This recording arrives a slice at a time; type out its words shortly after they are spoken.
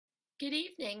Good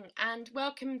evening and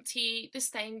welcome to the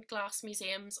Stained Glass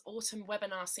Museum's Autumn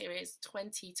Webinar Series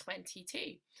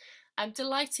 2022. I'm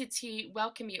delighted to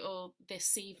welcome you all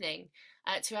this evening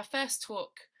to our first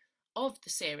talk of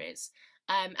the series,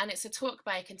 and it's a talk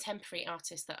by a contemporary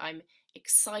artist that I'm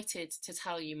excited to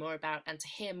tell you more about and to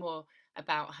hear more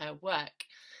about her work.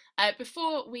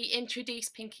 Before we introduce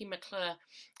Pinkie Maclure,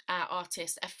 our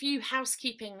artist, a few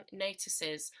housekeeping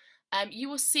notices. You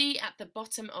will see at the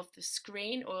bottom of the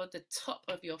screen or the top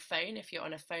of your phone, if you're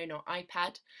on a phone or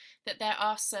iPad, that there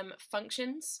are some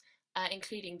functions,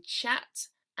 including chat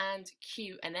and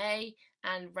Q&A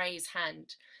and raise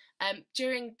hand.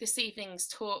 During this evening's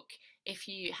talk, if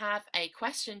you have a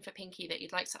question for Pinkie that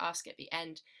you'd like to ask at the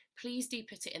end, please do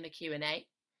put it in the Q&A.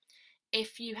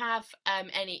 If you have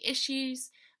any issues,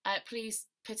 please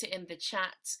put it in the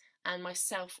chat and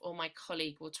myself or my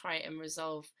colleague will try and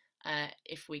resolve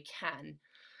if we can.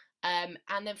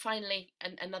 And then finally,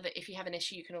 if you have an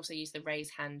issue, you can also use the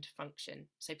raise hand function.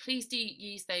 So please do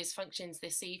use those functions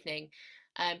this evening.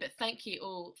 But thank you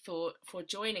all for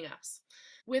joining us.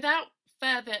 Without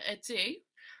further ado,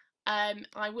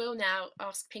 I will now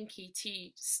ask Pinkie to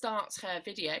start her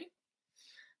video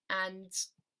and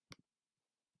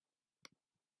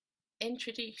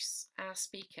introduce our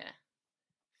speaker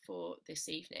for this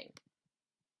evening.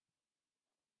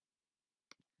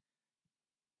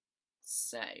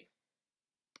 So,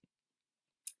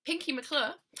 Pinkie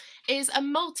Maclure is a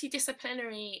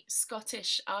multidisciplinary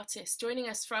Scottish artist joining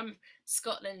us from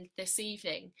Scotland this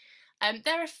evening.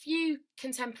 There are a few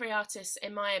contemporary artists,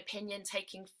 in my opinion,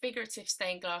 taking figurative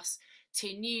stained glass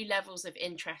to new levels of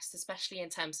interest, especially in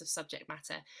terms of subject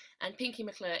matter, and Pinkie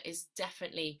Maclure is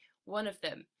definitely one of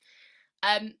them.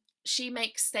 She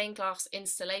makes stained glass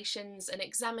installations and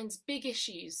examines big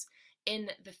issues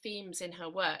in the themes in her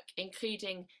work,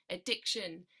 including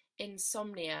addiction,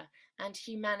 insomnia, and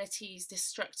humanity's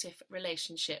destructive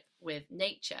relationship with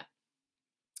nature.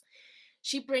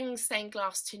 She brings stained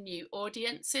glass to new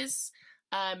audiences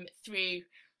through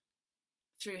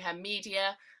her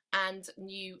media and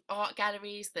new art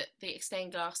galleries that the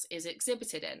stained glass is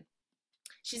exhibited in.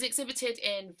 She's exhibited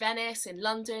in Venice, in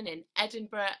London, in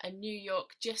Edinburgh and New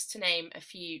York, just to name a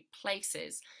few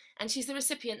places, and she's the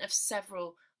recipient of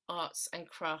several arts and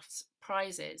crafts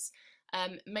prizes.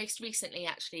 Most recently,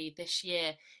 actually, this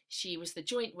year, she was the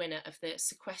joint winner of the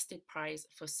Sequestered Prize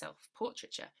for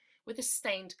Self-Portraiture with a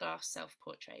stained glass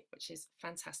self-portrait, which is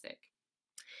fantastic.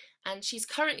 And she's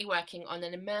currently working on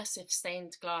an immersive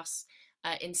stained glass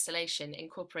installation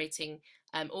incorporating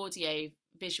audio,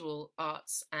 visual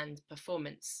arts and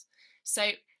performance.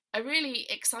 So a really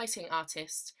exciting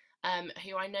artist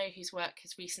who I know whose work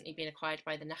has recently been acquired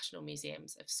by the National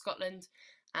Museums of Scotland,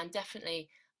 and definitely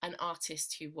an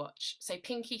artist to watch. So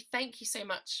Pinkie, thank you so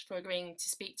much for agreeing to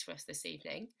speak to us this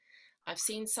evening. I've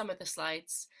seen some of the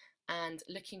slides and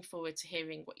looking forward to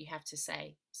hearing what you have to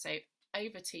say. So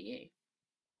over to you.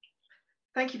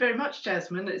 Thank you very much,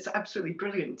 Jasmine. It's absolutely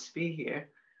brilliant to be here.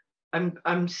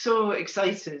 I'm so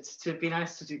excited to have been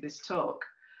asked to do this talk.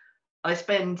 I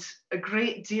spend a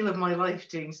great deal of my life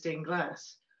doing stained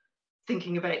glass,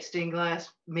 thinking about stained glass,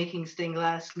 making stained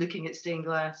glass, looking at stained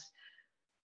glass.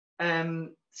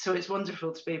 So it's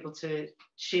wonderful to be able to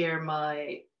share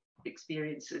my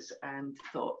experiences and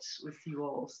thoughts with you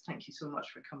all. Thank you so much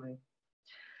for coming.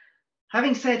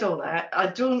 Having said all that, I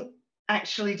don't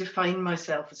actually define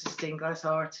myself as a stained glass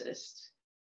artist,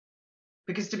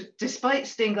 because despite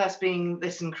stained glass being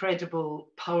this incredible,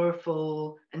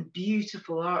 powerful and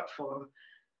beautiful art form,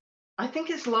 I think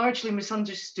it's largely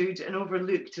misunderstood and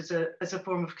overlooked as a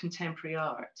form of contemporary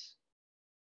art.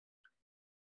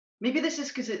 Maybe this is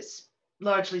because it's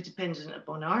largely dependent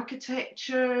upon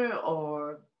architecture,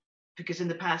 or because in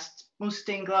the past, most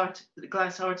stained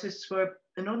glass artists were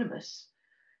anonymous.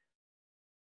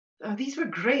 These were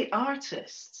great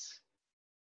artists.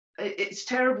 It's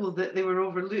terrible that they were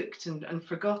overlooked and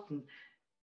forgotten.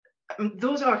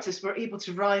 Those artists were able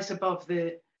to rise above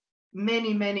the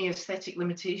many, many aesthetic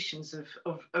limitations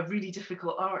of a really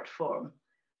difficult art form.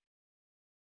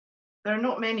 There are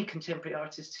not many contemporary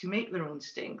artists who make their own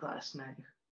stained glass now,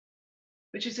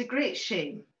 which is a great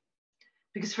shame,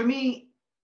 because for me,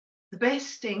 the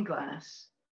best stained glass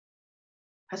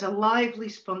has a lively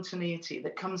spontaneity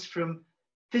that comes from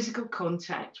physical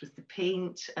contact with the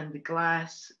paint and the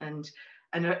glass and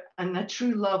a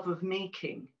true love of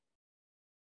making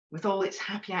with all its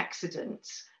happy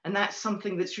accidents. And that's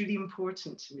something that's really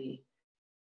important to me.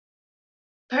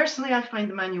 Personally, I find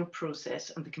the manual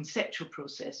process and the conceptual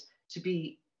process to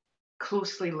be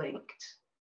closely linked.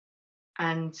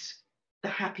 And the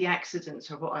happy accidents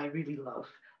are what I really love.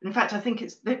 In fact, I think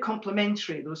they're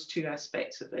complementary, those two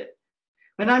aspects of it.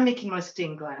 When I'm making my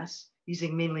stained glass,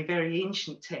 using mainly very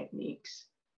ancient techniques,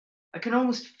 I can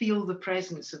almost feel the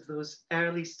presence of those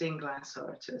early stained glass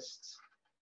artists.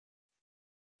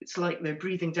 It's like they're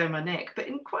breathing down my neck, but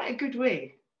in quite a good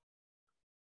way.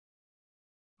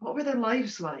 What were their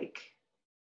lives like?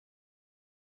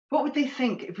 What would they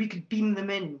think if we could beam them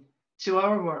in to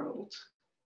our world?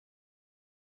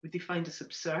 Would they find us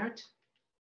absurd?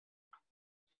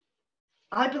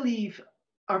 I believe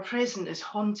our present is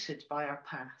haunted by our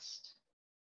past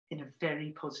in a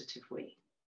very positive way.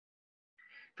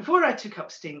 Before I took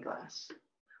up stained glass,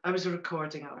 I was a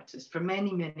recording artist for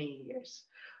many, many years.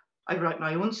 I write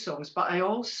my own songs, but I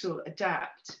also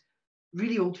adapt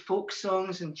really old folk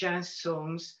songs and jazz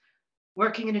songs,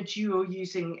 working in a duo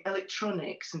using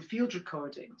electronics and field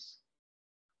recordings.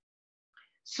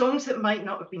 Songs that might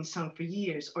not have been sung for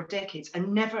years or decades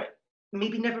and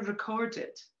maybe never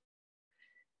recorded.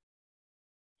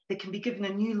 They can be given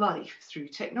a new life through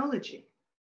technology.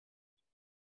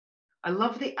 I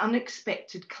love the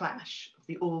unexpected clash of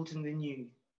the old and the new.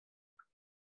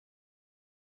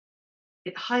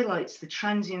 It highlights the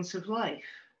transience of life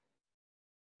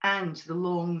and the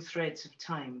long threads of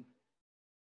time.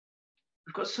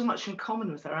 We've got so much in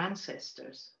common with our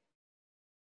ancestors.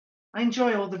 I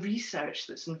enjoy all the research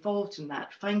that's involved in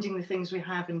that, finding the things we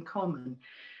have in common.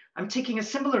 I'm taking a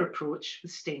similar approach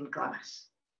with stained glass,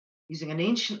 using an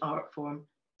ancient art form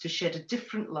to shed a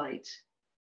different light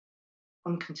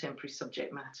on contemporary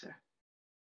subject matter.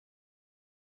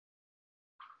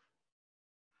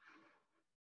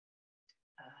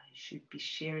 I should be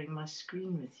sharing my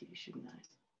screen with you, shouldn't I?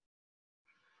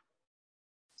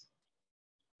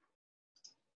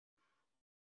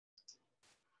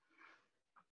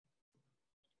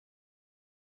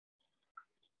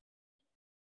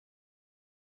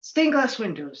 Stained glass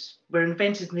windows were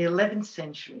invented in the 11th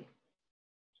century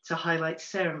to highlight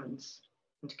sermons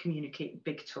and to communicate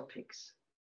big topics,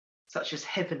 such as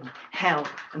heaven, hell,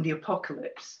 and the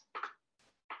apocalypse.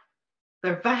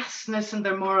 Their vastness and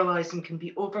their moralizing can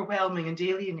be overwhelming and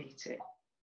alienating.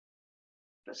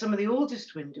 But some of the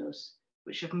oldest windows,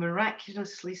 which have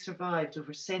miraculously survived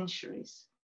over centuries,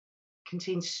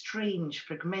 contain strange,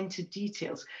 fragmented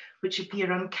details which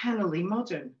appear uncannily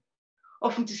modern,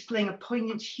 often displaying a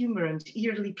poignant humour and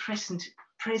eerily prescient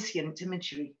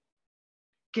imagery,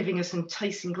 giving us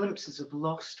enticing glimpses of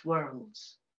lost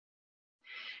worlds.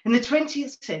 In the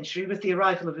 20th century, with the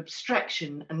arrival of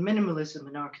abstraction and minimalism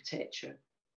in architecture,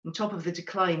 on top of the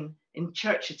decline in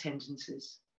church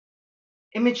attendances,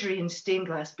 imagery in stained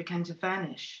glass began to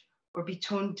vanish or be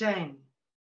toned down,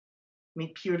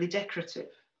 made purely decorative.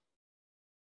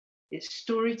 Its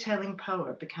storytelling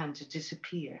power began to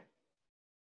disappear.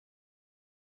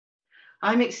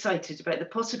 I'm excited about the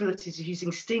possibilities of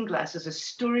using stained glass as a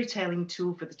storytelling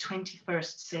tool for the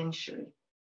 21st century,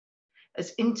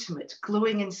 as intimate,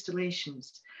 glowing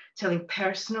installations telling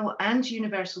personal and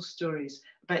universal stories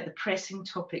about the pressing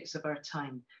topics of our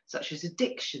time, such as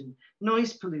addiction,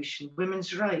 noise pollution,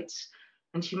 women's rights,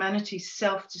 and humanity's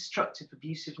self-destructive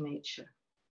abuse of nature.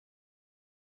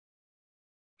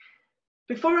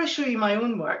 Before I show you my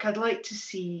own work, I'd like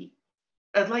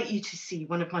you to see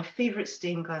one of my favorite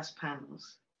stained glass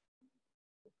panels.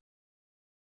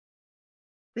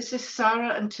 This is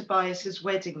Sarah and Tobias's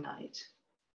wedding night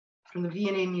from the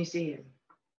V&A Museum.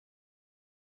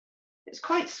 It's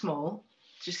quite small,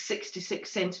 just 66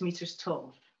 centimeters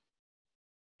tall,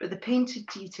 but the painted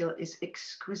detail is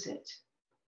exquisite.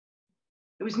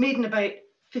 It was made in about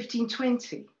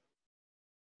 1520.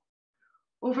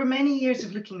 Over many years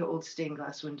of looking at old stained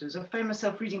glass windows, I found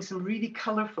myself reading some really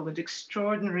colourful and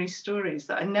extraordinary stories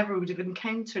that I never would have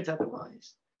encountered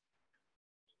otherwise.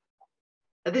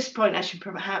 At this point, I should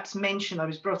perhaps mention I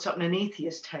was brought up in an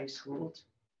atheist household,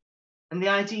 and the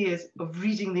idea of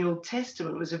reading the Old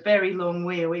Testament was a very long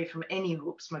way away from any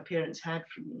hopes my parents had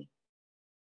for me.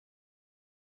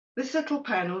 This little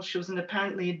panel shows an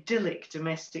apparently idyllic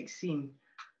domestic scene,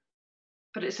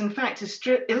 but it's in fact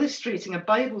illustrating a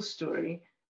Bible story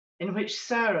in which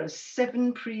Sarah's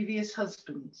 7 previous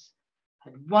husbands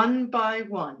had one by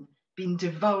one been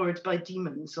devoured by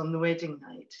demons on the wedding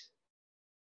night.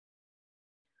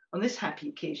 On this happy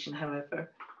occasion,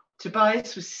 however,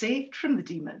 Tobias was saved from the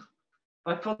demon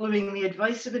by following the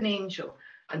advice of an angel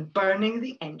and burning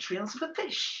the entrails of a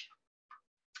fish.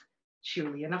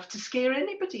 Surely enough to scare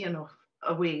anybody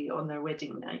away on their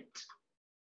wedding night.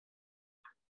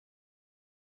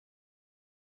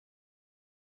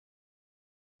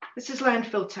 This is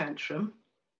Landfill Tantrum,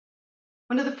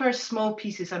 one of the first small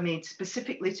pieces I made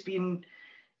specifically to be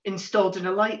installed in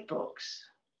a light box.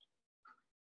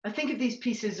 I think of these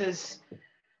pieces as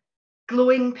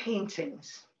glowing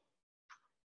paintings,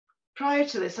 Prior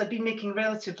to this, I'd been making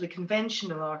relatively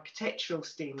conventional architectural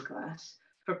stained glass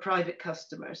for private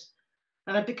customers,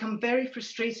 and I'd become very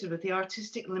frustrated with the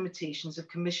artistic limitations of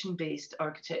commission-based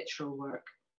architectural work.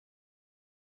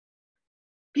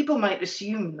 People might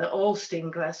assume that all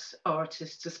stained glass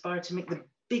artists aspire to make the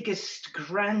biggest,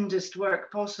 grandest work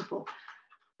possible.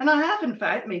 And I have, in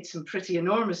fact, made some pretty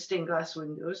enormous stained glass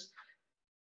windows.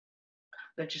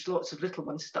 They're just lots of little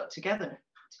ones stuck together,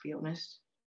 to be honest.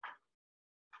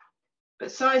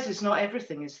 But size is not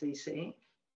everything, as they say.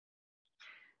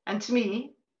 And to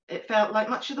me, it felt like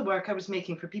much of the work I was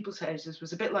making for people's houses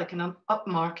was a bit like an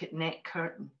upmarket net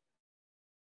curtain.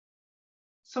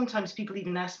 Sometimes people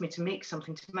even asked me to make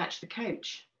something to match the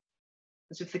couch,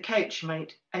 as if the couch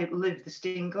might outlive the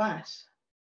stained glass.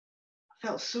 I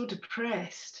felt so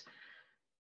depressed.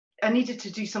 I needed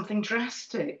to do something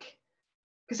drastic,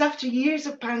 because after years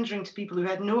of pandering to people who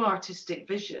had no artistic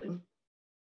vision,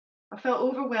 I felt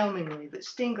overwhelmingly that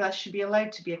stained glass should be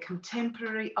allowed to be a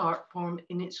contemporary art form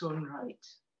in its own right.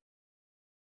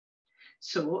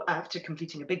 So, after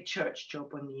completing a big church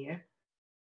job one year,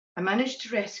 I managed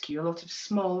to rescue a lot of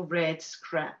small red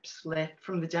scraps left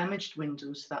from the damaged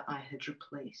windows that I had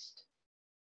replaced.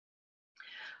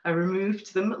 I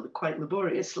removed them quite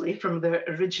laboriously from their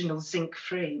original zinc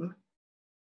frame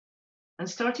and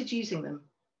started using them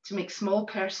to make small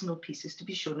personal pieces to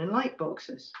be shown in light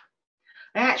boxes.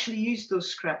 I actually used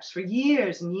those scraps for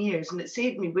years and years, and it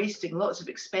saved me wasting lots of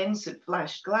expensive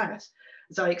flashed glass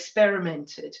as I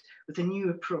experimented with a new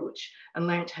approach and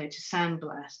learnt how to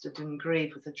sandblast and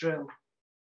engrave with a drill.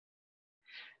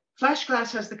 Flash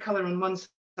glass has the colour on one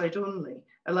side only,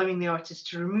 allowing the artist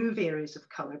to remove areas of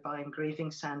colour by engraving,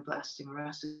 sandblasting, or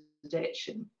acid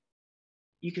etching.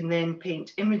 You can then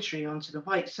paint imagery onto the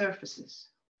white surfaces.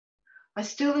 I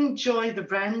still enjoy the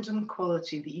random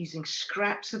quality that using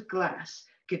scraps of glass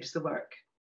gives the work.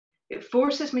 It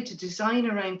forces me to design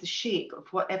around the shape of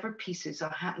whatever pieces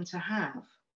I happen to have.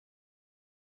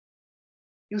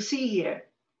 You'll see here,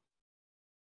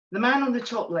 the man on the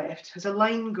top left has a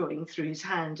line going through his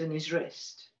hand and his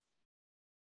wrist.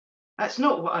 That's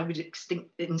not what I would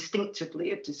instinctively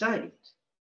have designed,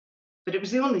 but it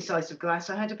was the only size of glass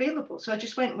I had available, so I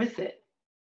just went with it.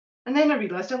 And then I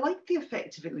realised I liked the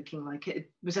effect of it looking like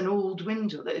it was an old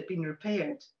window that had been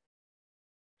repaired.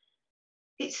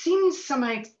 It seems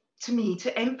somehow to me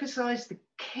to emphasise the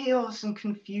chaos and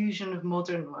confusion of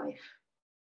modern life,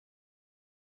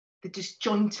 the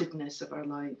disjointedness of our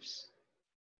lives.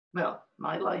 Well,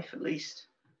 my life at least.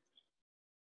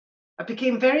 I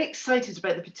became very excited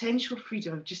about the potential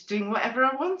freedom of just doing whatever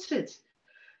I wanted.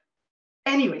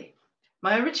 Anyway,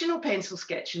 my original pencil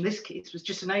sketch in this case was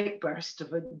just an outburst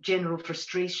of a general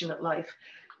frustration at life.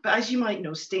 But as you might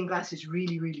know, stained glass is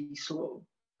really, really slow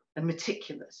and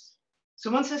meticulous. So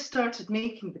once I started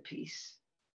making the piece,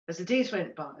 as the days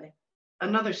went by,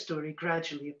 another story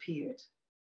gradually appeared.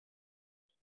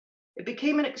 It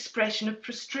became an expression of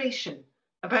frustration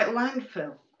about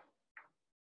landfill,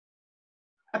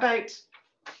 about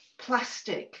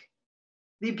plastic,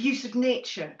 the abuse of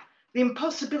nature, the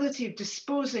impossibility of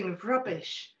disposing of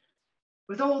rubbish,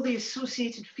 with all the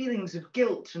associated feelings of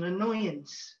guilt and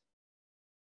annoyance,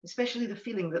 especially the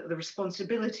feeling that the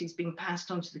responsibility is being passed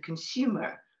on to the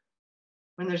consumer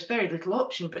when there's very little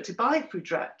option but to buy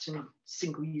food wrapped in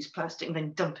single-use plastic and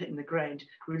then dump it in the ground,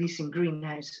 releasing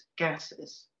greenhouse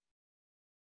gases.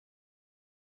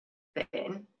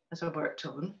 Then, as I worked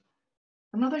on,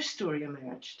 another story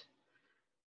emerged.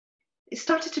 It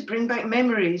started to bring back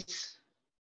memories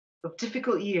of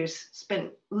difficult years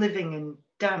spent living in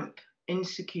damp,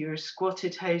 insecure,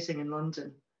 squatted housing in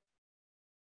London.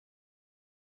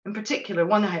 In particular,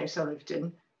 one house I lived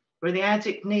in, where the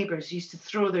addict neighbours used to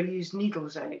throw their used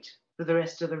needles out with the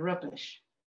rest of the rubbish.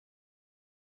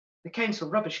 The council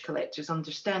rubbish collectors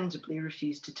understandably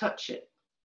refused to touch it,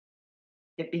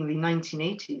 it being the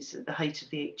 1980s at the height of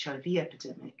the HIV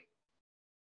epidemic.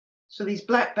 So these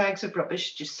black bags of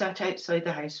rubbish just sat outside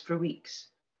the house for weeks,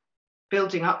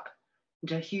 building up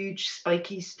into a huge,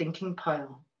 spiky, stinking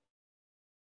pile.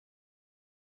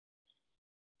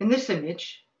 In this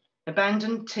image,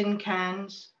 abandoned tin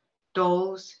cans,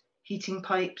 dolls, heating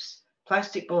pipes,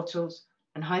 plastic bottles,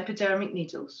 and hypodermic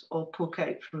needles all poke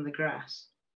out from the grass.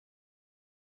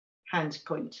 Hands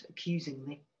point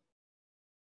accusingly.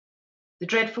 The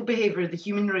dreadful behaviour of the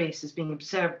human race is being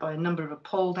observed by a number of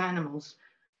appalled animals,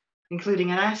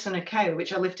 including an ass and a cow,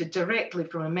 which I lifted directly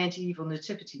from a medieval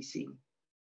nativity scene.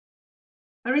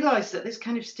 I realised that this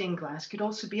kind of stained glass could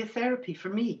also be a therapy for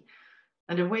me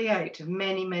and a way out of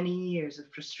many, many years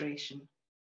of frustration.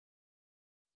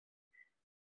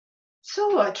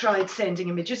 So I tried sending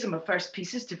images of my first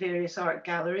pieces to various art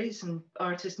galleries and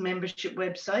artist membership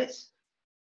websites,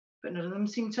 but none of them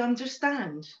seemed to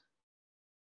understand.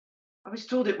 I was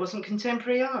told it wasn't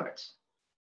contemporary art.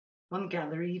 One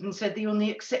gallery even said they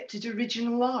only accepted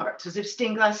original art, as if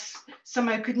stained glass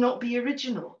somehow could not be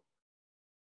original.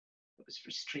 It was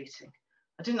frustrating.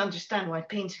 I didn't understand why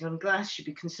painting on glass should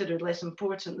be considered less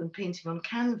important than painting on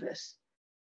canvas.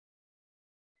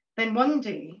 Then one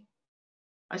day,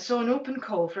 I saw an open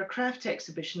call for a craft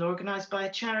exhibition organised by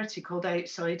a charity called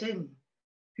Outside In,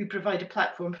 who provide a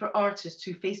platform for artists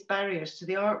who face barriers to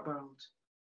the art world.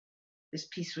 This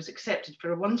piece was accepted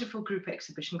for a wonderful group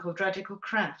exhibition called Radical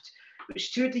Craft,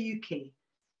 which toured the UK,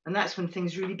 and that's when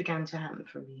things really began to happen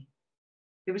for me.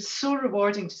 It was so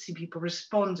rewarding to see people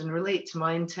respond and relate to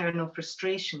my internal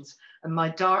frustrations and my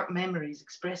dark memories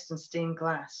expressed in stained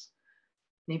glass.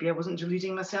 Maybe I wasn't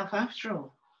deluding myself after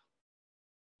all.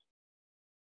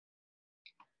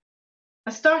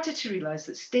 I started to realise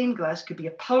that stained glass could be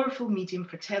a powerful medium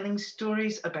for telling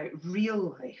stories about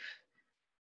real life,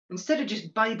 instead of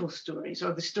just Bible stories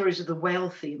or the stories of the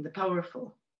wealthy and the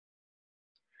powerful.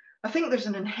 I think there's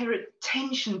an inherent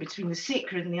tension between the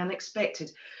sacred and the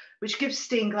unexpected, which gives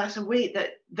stained glass a weight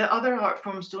that other art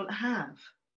forms don't have.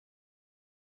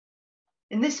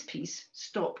 In this piece,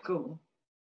 Stop Go,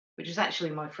 which is actually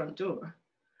my front door,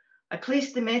 I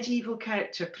placed the medieval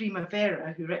character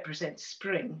Primavera, who represents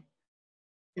spring,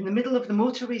 in the middle of the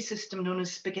motorway system known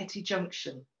as Spaghetti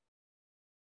Junction.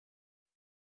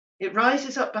 It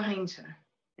rises up behind her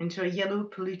into a yellow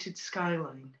polluted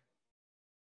skyline.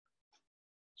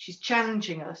 She's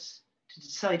challenging us to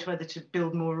decide whether to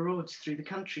build more roads through the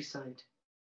countryside.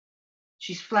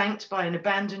 She's flanked by an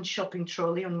abandoned shopping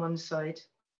trolley on one side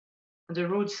and a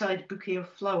roadside bouquet of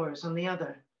flowers on the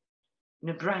other, in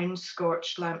a brown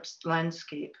scorched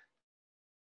landscape.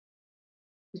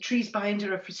 The trees behind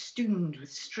her are festooned with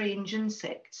strange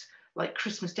insects like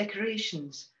Christmas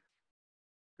decorations,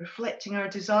 reflecting our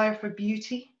desire for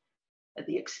beauty at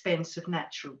the expense of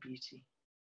natural beauty.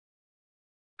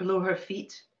 Below her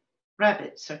feet,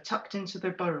 rabbits are tucked into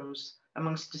their burrows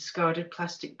amongst discarded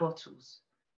plastic bottles.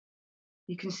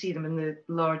 You can see them in the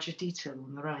larger detail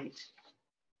on the right.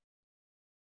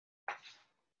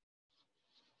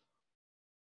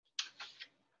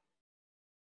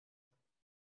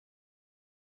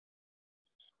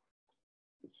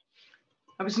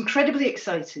 I was incredibly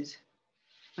excited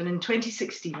when in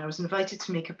 2016 I was invited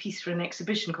to make a piece for an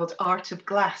exhibition called Art of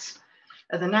Glass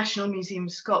at the National Museum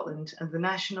of Scotland and the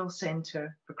National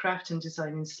Centre for Craft and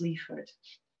Design in Sleaford.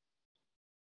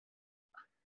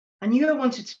 I knew I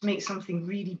wanted to make something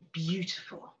really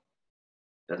beautiful,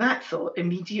 but that thought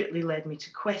immediately led me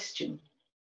to question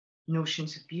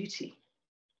notions of beauty.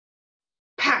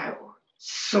 Pow!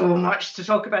 So much to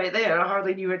talk about there, I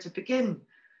hardly knew where to begin.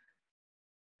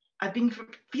 I'd been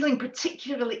feeling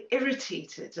particularly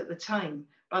irritated at the time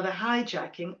by the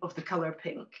hijacking of the colour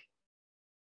pink.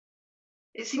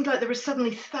 It seemed like there were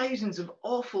suddenly thousands of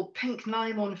awful pink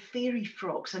nylon fairy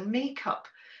frocks and makeup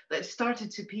that had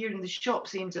started to appear in the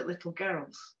shops aimed at little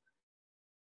girls.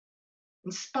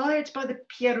 Inspired by the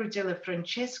Piero della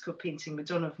Francesco painting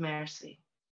Madonna of Mercy,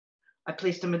 I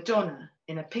placed a Madonna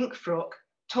in a pink frock,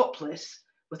 topless,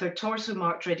 with her torso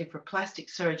marked ready for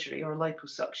plastic surgery or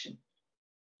liposuction.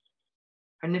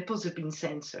 Her nipples had been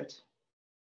censored.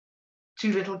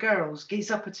 Two little girls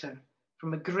gaze up at her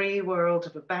from a grey world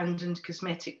of abandoned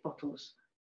cosmetic bottles,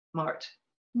 marked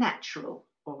natural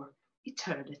or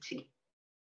eternity.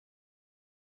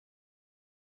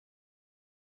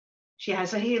 She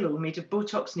has a halo made of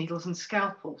Botox needles and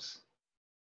scalpels.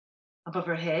 Above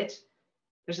her head,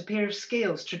 there's a pair of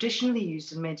scales traditionally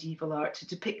used in medieval art to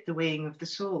depict the weighing of the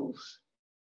souls.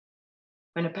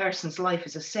 When a person's life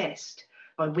is assessed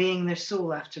by weighing their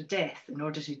soul after death in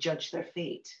order to judge their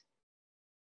fate.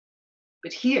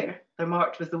 But here, they're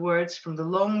marked with the words from the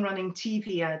long-running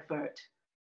TV advert,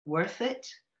 worth it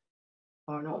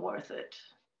or not worth it?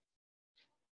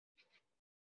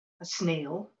 A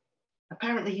snail,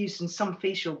 apparently used in some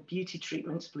facial beauty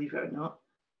treatments, believe it or not,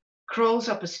 crawls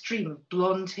up a stream of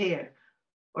blonde hair,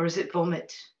 or is it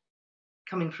vomit,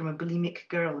 coming from a bulimic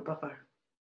girl above her?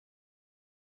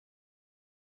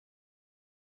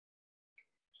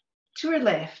 To her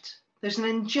left, there's an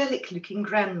angelic-looking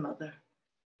grandmother,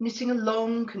 knitting a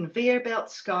long conveyor belt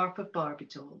scarf of Barbie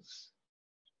dolls.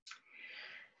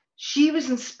 She was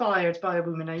inspired by a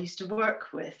woman I used to work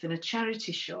with in a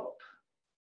charity shop.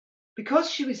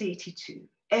 Because she was 82,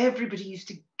 everybody used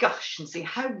to gush and say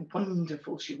how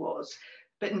wonderful she was.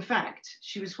 But in fact,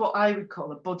 she was what I would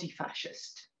call a body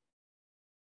fascist.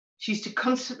 She used to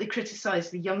constantly criticize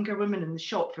the younger women in the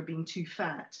shop for being too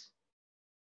fat.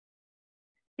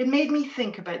 It made me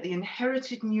think about the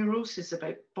inherited neurosis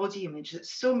about body image that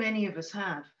so many of us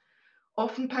have,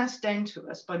 often passed down to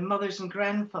us by mothers and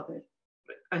grandmothers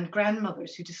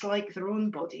who dislike their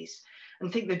own bodies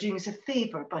and think they're doing us a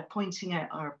favour by pointing out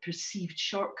our perceived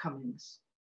shortcomings.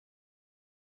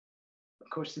 Of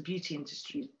course, the beauty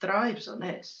industry thrives on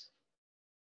this.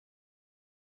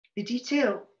 The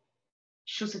detail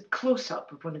shows a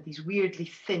close-up of one of these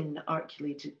weirdly thin,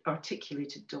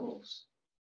 articulated dolls.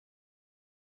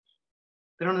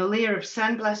 They're on a layer of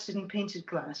sandblasted and painted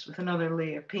glass with another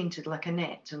layer painted like a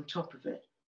net on top of it.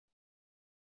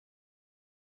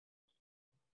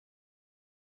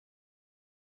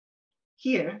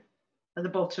 Here, at the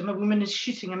bottom, a woman is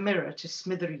shooting a mirror to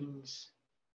smithereens.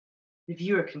 The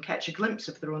viewer can catch a glimpse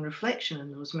of their own reflection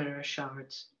in those mirror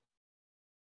shards.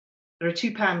 There are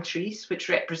 2 palm trees, which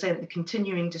represent the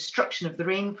continuing destruction of the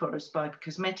rainforest by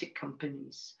cosmetic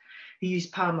companies who use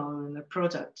palm oil in their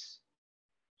products.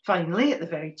 Finally, at the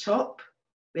very top,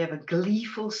 we have a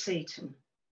gleeful Satan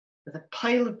with a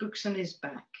pile of books on his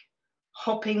back,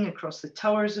 hopping across the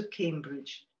towers of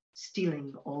Cambridge,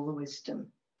 stealing all the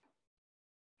wisdom.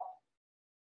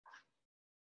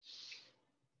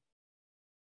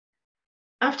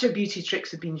 After Beauty Tricks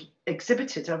had been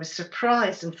exhibited, I was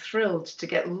surprised and thrilled to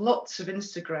get lots of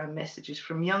Instagram messages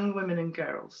from young women and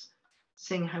girls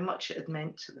saying how much it had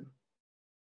meant to them.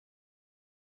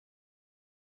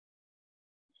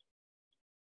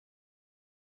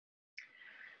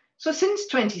 So since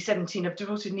 2017, I've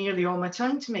devoted nearly all my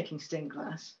time to making stained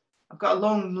glass. I've got a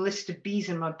long list of bees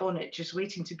in my bonnet just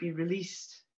waiting to be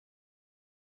released.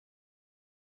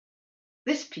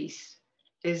 This piece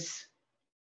is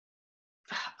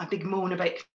a big moan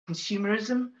about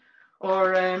consumerism,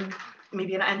 or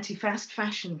maybe an anti-fast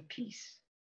fashion piece.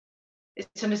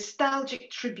 It's a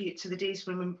nostalgic tribute to the days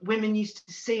when women used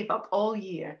to save up all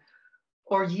year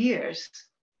or years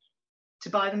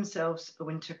to buy themselves a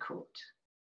winter coat.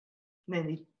 And then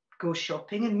they'd go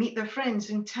shopping and meet their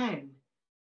friends in town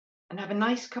and have a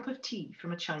nice cup of tea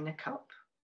from a china cup.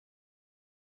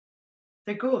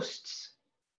 They're ghosts.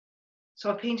 So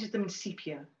I painted them in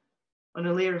sepia on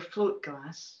a layer of float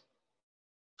glass,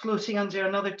 floating under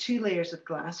another 2 layers of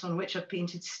glass on which I've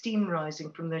painted steam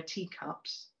rising from their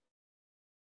teacups.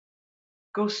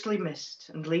 Ghostly mist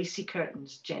and lacy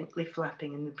curtains gently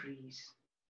flapping in the breeze.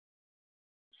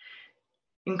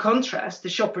 In contrast, the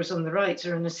shoppers on the right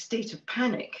are in a state of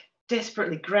panic,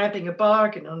 desperately grabbing a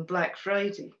bargain on Black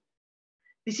Friday.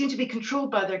 They seem to be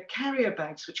controlled by their carrier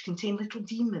bags, which contain little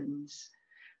demons,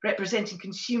 representing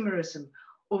consumerism,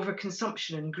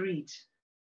 overconsumption, and greed.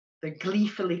 They're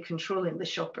gleefully controlling the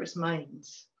shoppers'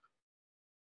 minds.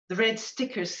 The red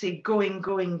stickers say going,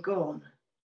 going, gone.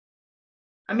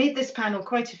 I made this panel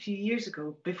quite a few years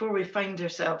ago, before we find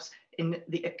ourselves in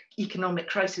the economic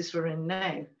crisis we're in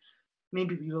now.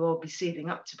 Maybe we will all be saving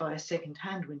up to buy a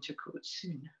second-hand winter coat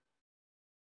soon.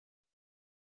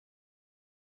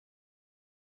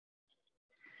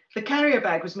 The carrier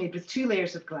bag was made with 2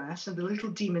 layers of glass and the little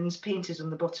demons painted on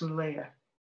the bottom layer.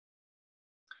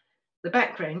 The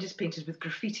background is painted with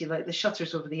graffiti like the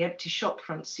shutters over the empty shop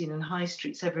fronts seen in high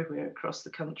streets everywhere across the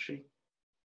country.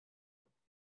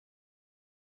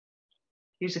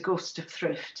 Here's a ghost of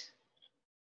thrift.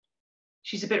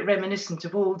 She's a bit reminiscent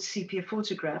of old sepia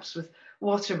photographs with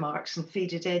watermarks and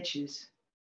faded edges.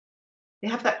 They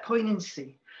have that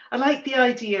poignancy. I like the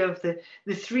idea of the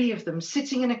 3 of them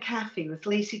sitting in a cafe with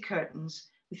lacy curtains,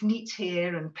 with neat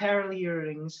hair and pearl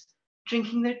earrings,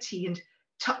 drinking their tea and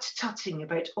tut-tutting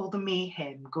about all the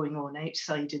mayhem going on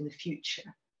outside in the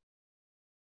future.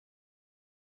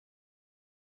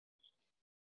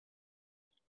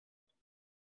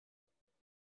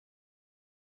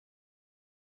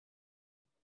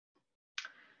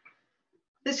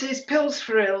 This is Pills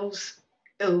for Ills,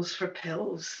 Ills for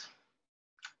Pills.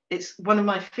 It's one of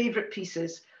my favourite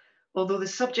pieces, although the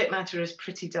subject matter is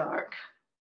pretty dark.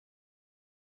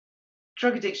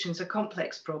 Drug addiction is a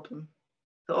complex problem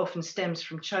that often stems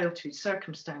from childhood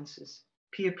circumstances,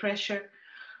 peer pressure,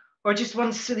 or just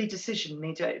one silly decision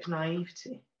made out of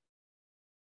naivety.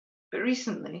 But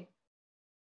recently,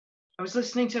 I was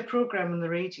listening to a programme on the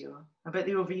radio about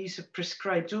the overuse of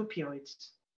prescribed opioids.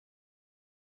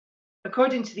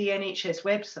 According to the NHS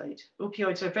website,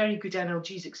 opioids are very good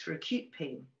analgesics for acute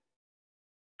pain,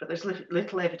 but there's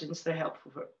little evidence they're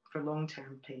helpful for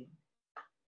long-term pain.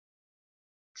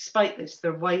 Despite this,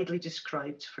 they're widely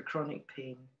described for chronic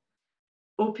pain.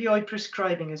 Opioid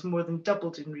prescribing has more than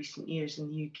doubled in recent years in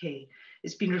the UK.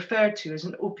 It's been referred to as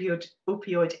an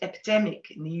opioid epidemic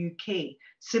in the UK,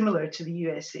 similar to the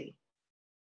USA.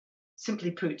 Simply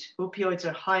put, opioids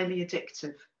are highly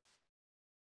addictive.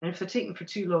 And if they're taken for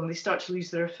too long, they start to lose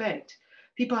their effect.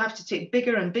 People have to take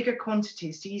bigger and bigger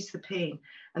quantities to ease the pain,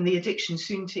 and the addiction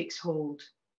soon takes hold.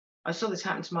 I saw this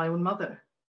happen to my own mother.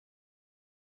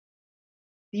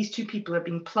 These two people are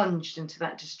being plunged into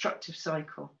that destructive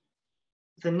cycle,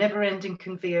 with a never-ending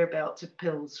conveyor belt of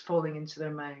pills falling into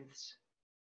their mouths.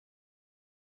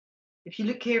 If you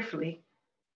look carefully,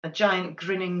 a giant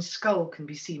grinning skull can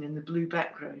be seen in the blue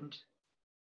background,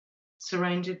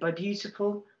 surrounded by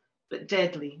beautiful but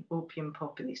deadly opium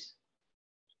poppies.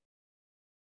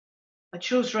 I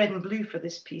chose red and blue for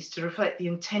this piece to reflect the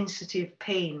intensity of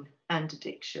pain and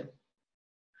addiction.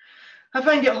 I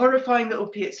find it horrifying that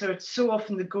opiates are so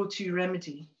often the go-to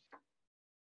remedy.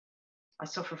 I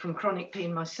suffer from chronic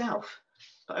pain myself,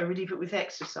 but I relieve it with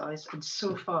exercise, and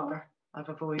so far I've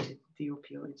avoided the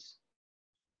opioids.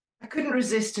 I couldn't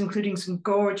resist including some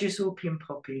gorgeous opium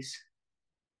poppies.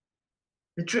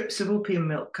 The drips of opium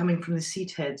milk coming from the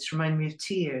seed heads remind me of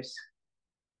tears,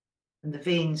 and the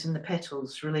veins and the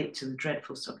petals relate to the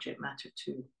dreadful subject matter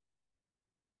too.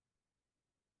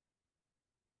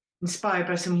 Inspired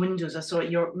by some windows I saw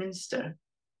at York Minster,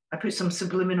 I put some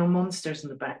subliminal monsters in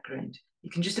the background.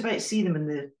 You can just about see them in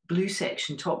the blue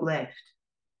section, top left.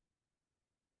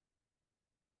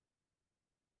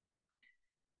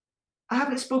 I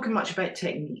haven't spoken much about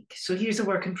technique, so here's a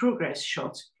work in progress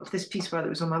shot of this piece while it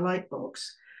was on my lightbox.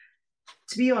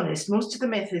 To be honest, most of the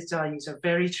methods I use are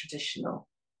very traditional.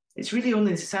 It's really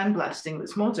only the sandblasting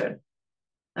that's modern,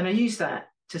 and I use that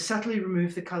to subtly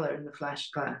remove the colour in the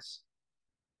flashed glass.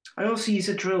 I also use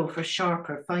a drill for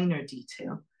sharper, finer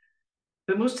detail,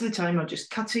 but most of the time I'm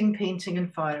just cutting, painting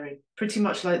and firing, pretty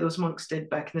much like those monks did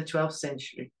back in the 12th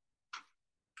century.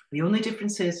 The only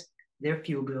difference is their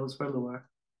fuel bills were lower.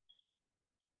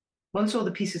 Once all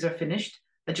the pieces are finished,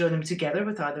 I join them together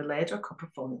with either lead or copper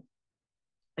foil.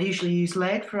 I usually use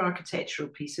lead for architectural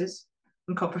pieces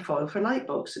and copper foil for light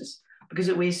boxes because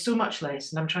it weighs so much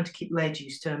less and I'm trying to keep lead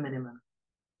use to a minimum.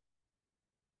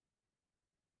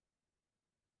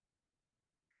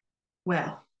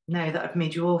 Well, now that I've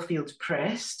made you all feel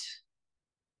depressed,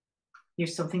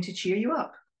 here's something to cheer you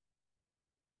up.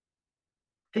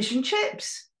 Fish and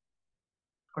chips,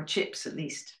 or chips at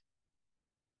least.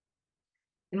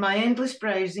 In my endless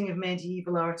browsing of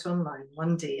medieval art online,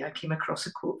 one day I came across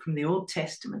a quote from the Old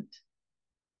Testament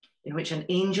in which an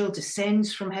angel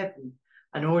descends from heaven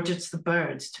and orders the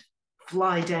birds to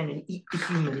fly down and eat the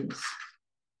humans.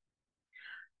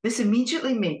 This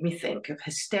immediately made me think of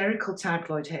hysterical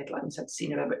tabloid headlines I'd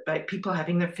seen about people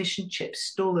having their fish and chips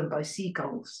stolen by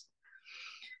seagulls.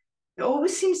 It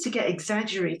always seems to get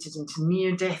exaggerated into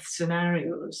near-death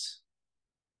scenarios,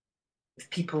 with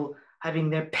people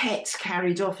having their pets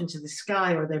carried off into the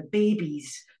sky or their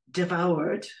babies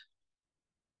devoured.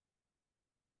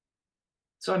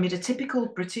 So I made a typical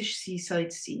British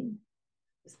seaside scene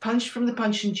with Punch from the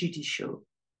Punch and Judy show,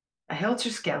 a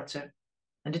helter-skelter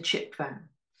and a chip van.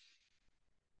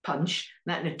 Punch,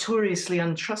 that notoriously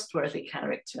untrustworthy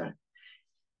character,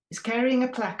 is carrying a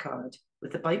placard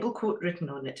with the Bible quote written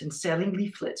on it and selling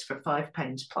leaflets for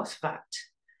 £5 plus VAT.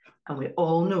 And we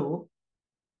all know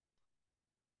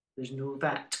there's no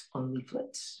VAT on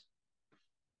leaflets.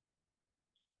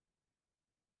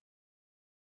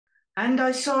 And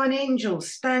I saw an angel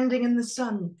standing in the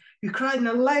sun who cried in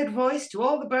a loud voice to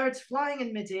all the birds flying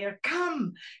in midair,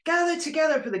 "Come, gather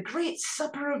together for the great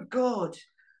supper of God,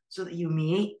 so that you may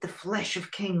eat the flesh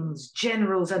of kings,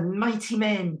 generals and mighty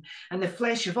men, and the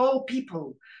flesh of all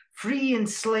people, free and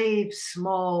slave,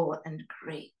 small and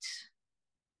great."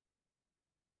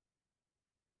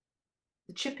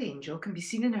 The chip angel can be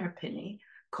seen in her pinny,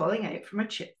 calling out from her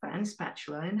chip van,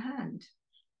 spatula in hand.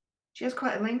 She has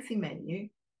quite a lengthy menu: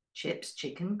 chips,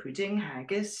 chicken, pudding,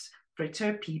 haggis,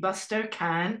 fritter, pea buster,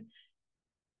 can,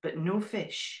 but no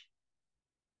fish.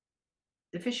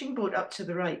 The fishing boat up to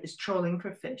the right is trawling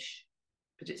for fish,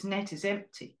 but its net is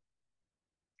empty,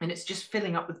 and it's just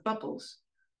filling up with bubbles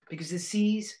because the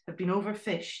seas have been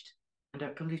overfished and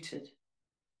are polluted.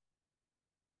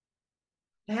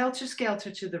 The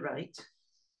helter-skelter to the right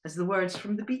has the words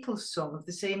from the Beatles song of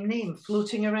the same name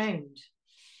floating around.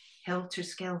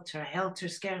 Helter-skelter,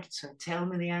 helter-skelter, tell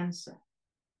me the answer.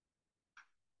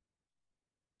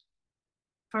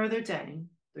 Further down,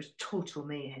 there's total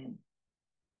mayhem.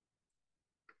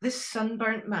 This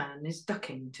sunburnt man is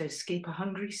ducking to escape a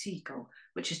hungry seagull,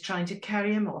 which is trying to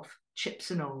carry him off, chips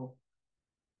and all.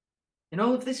 In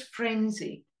all of this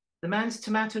frenzy, the man's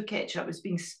tomato ketchup is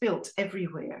being spilt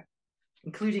everywhere,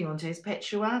 including onto his pet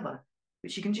chihuahua,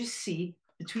 which you can just see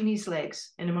between his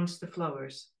legs and amongst the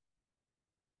flowers.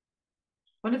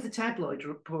 One of the tabloid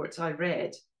reports I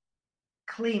read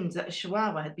claimed that a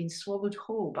chihuahua had been swallowed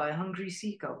whole by a hungry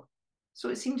seagull, so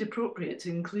it seemed appropriate to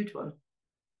include one.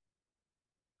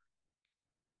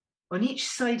 On each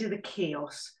side of the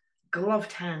chaos,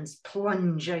 gloved hands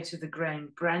plunge out of the ground,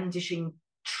 brandishing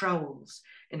trowels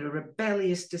in a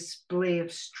rebellious display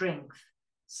of strength,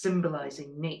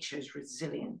 symbolizing nature's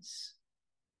resilience.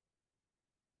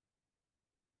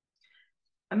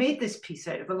 I made this piece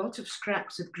out of a lot of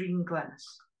scraps of green glass,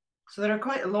 so there are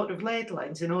quite a lot of lead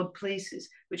lines in odd places,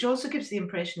 which also gives the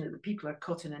impression that the people are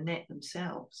caught in a net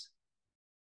themselves.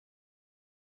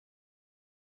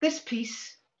 This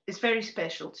piece is very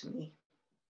special to me.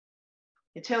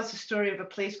 It tells the story of a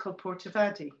place called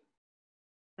Portavadie,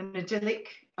 an idyllic,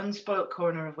 unspoilt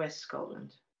corner of West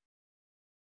Scotland.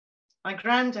 My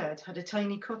granddad had a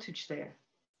tiny cottage there.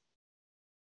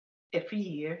 Every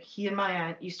year, he and my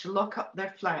aunt used to lock up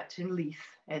their flat in Leith,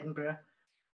 Edinburgh,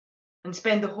 and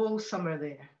spend the whole summer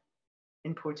there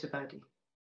in Portavadie.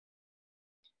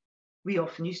 We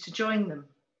often used to join them.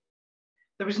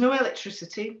 There was no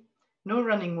electricity, no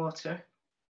running water,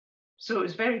 so it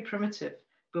was very primitive,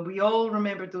 but we all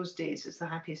remembered those days as the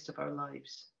happiest of our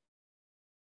lives.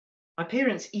 My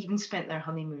parents even spent their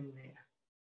honeymoon there.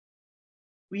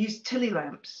 We used tilly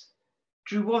lamps,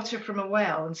 drew water from a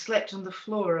well, and slept on the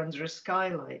floor under a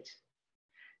skylight.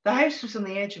 The house was on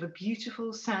the edge of a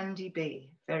beautiful sandy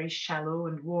bay, very shallow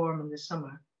and warm in the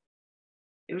summer.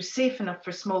 It was safe enough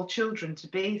for small children to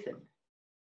bathe in,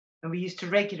 and we used to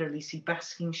regularly see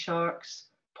basking sharks,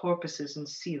 porpoises, and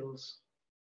seals.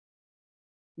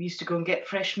 We used to go and get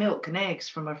fresh milk and eggs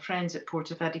from our friends at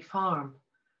Portavadie Farm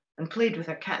and played with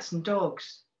our cats and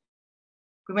dogs.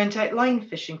 We went out line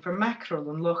fishing for mackerel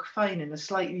on Loch Fyne in a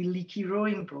slightly leaky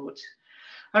rowing boat.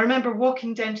 I remember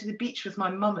walking down to the beach with my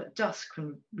mum at dusk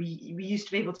when we used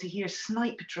to be able to hear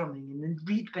snipe drumming in the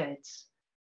reed beds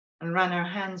and ran our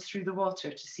hands through the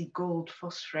water to see gold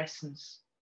phosphorescence.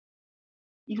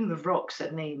 Even the rocks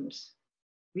had names.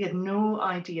 We had no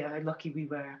idea how lucky we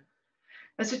were.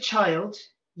 As a child,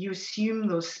 you assume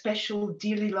those special,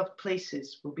 dearly loved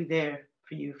places will be there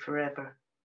for you forever.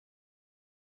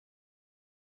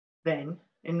 Then,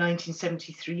 in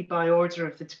 1973, by order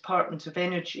of the Department of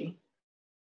Energy,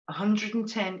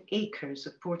 110 acres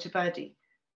of Portavadie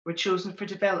were chosen for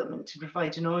development to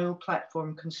provide an oil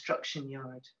platform construction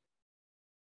yard.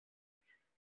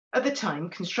 At the time,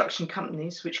 construction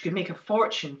companies, which could make a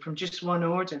fortune from just one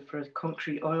order for a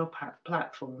concrete oil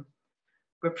platform,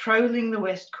 were prowling the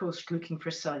west coast looking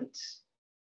for sites,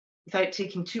 without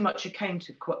taking too much account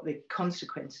of what the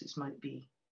consequences might be.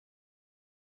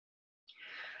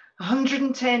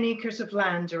 110 acres of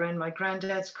land around my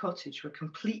granddad's cottage were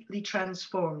completely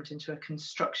transformed into a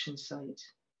construction site,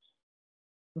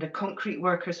 and a concrete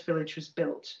workers' village was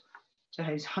built to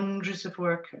house hundreds of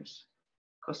workers,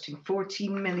 costing £14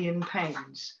 million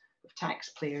of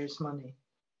taxpayers' money.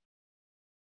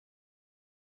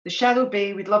 The shallow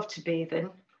bay we'd love to bathe in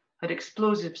had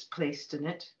explosives placed in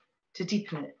it to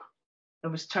deepen it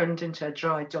and was turned into a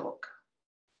dry dock.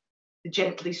 The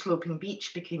gently sloping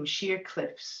beach became sheer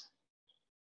cliffs.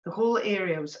 The whole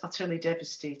area was utterly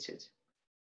devastated.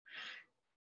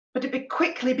 But it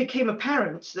quickly became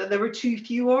apparent that there were too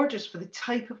few orders for the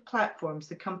type of platforms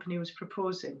the company was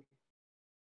proposing.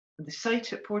 And the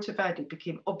site at Portavadie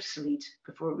became obsolete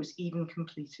before it was even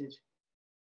completed.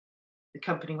 The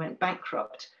company went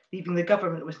bankrupt, leaving the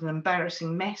government with an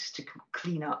embarrassing mess to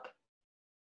clean up.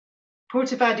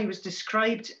 Portavadie was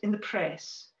described in the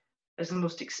press as the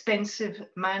most expensive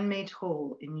man-made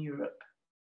hole in Europe.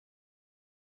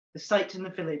 The site and the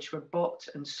village were bought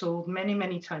and sold many,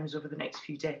 many times over the next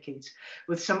few decades,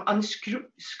 with some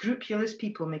unscrupulous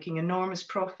people making enormous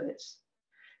profits.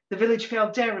 The village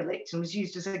fell derelict and was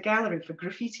used as a gallery for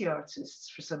graffiti artists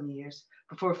for some years,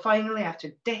 before finally,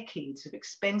 after decades of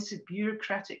expensive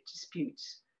bureaucratic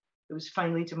disputes, it was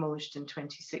finally demolished in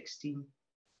 2016.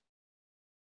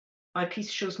 My piece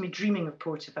shows me dreaming of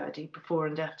Portavadie before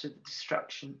and after the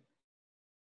destruction.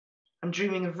 I'm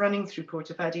dreaming of running through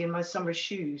Portavadie in my summer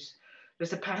shoes.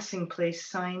 There's a passing place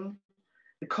sign,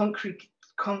 the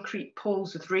concrete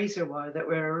poles with razor wire that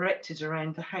were erected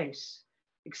around the house,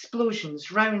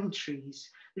 explosions, round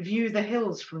trees, the view of the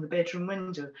hills from the bedroom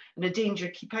window, and a danger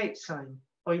keep out sign,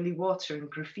 oily water and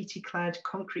graffiti-clad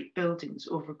concrete buildings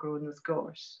overgrown with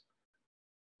gorse.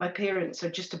 My parents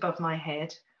are just above my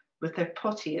head, with their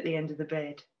potty at the end of the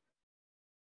bed.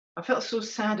 I felt so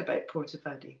sad about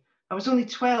Portavadie. I was only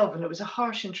 12 and it was a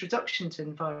harsh introduction to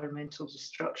environmental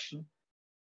destruction.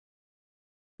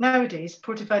 Nowadays,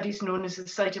 Portavadie is known as the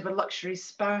site of a luxury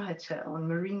spa hotel and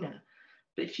marina,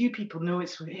 but few people know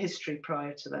its history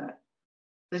prior to that.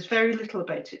 There's very little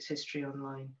about its history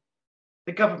online.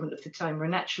 The government of the time were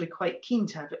naturally quite keen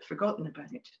to have it forgotten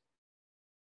about.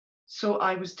 So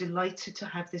I was delighted to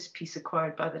have this piece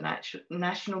acquired by the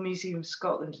National Museum of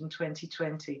Scotland in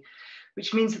 2020,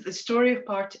 which means that the story of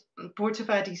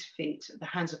Portavadie's fate at the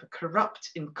hands of a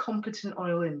corrupt, incompetent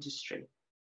oil industry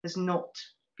has not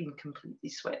been completely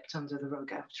swept under the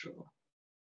rug after all.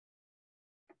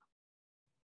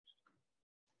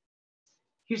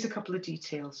 Here's a couple of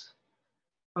details.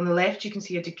 On the left, you can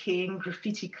see a decaying,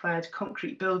 graffiti-clad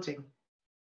concrete building,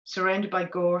 surrounded by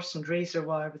gorse and razor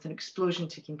wire with an explosion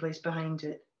taking place behind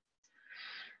it.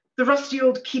 The rusty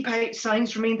old keep out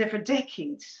signs remained there for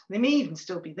decades. They may even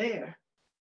still be there.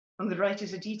 On the right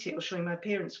is a detail showing my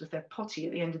parents with their potty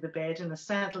at the end of the bed and a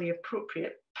sadly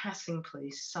appropriate passing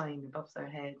place sign above their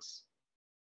heads.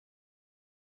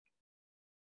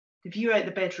 The view out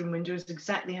the bedroom window is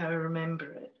exactly how I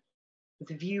remember it,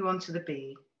 with a view onto the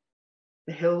bay,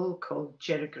 the hill called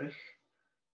Jerrigrich,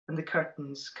 and the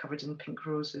curtains covered in pink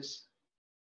roses.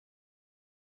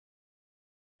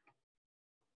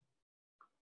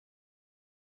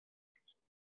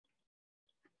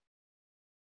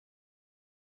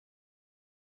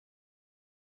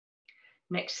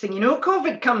 Next thing you know,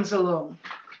 COVID comes along.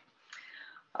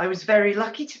 I was very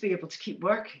lucky to be able to keep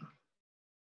working,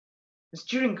 as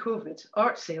during COVID,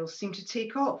 art sales seemed to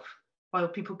take off while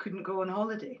people couldn't go on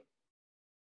holiday.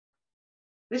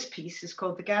 This piece is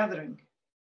called The Gathering.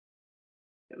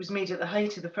 It was made at the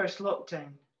height of the first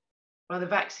lockdown, while the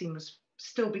vaccine was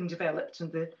still being developed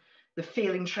and the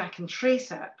failing track and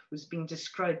trace app was being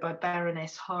described by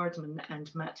Baroness Hardman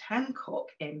and Matt Hancock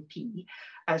MP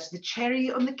as the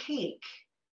cherry on the cake.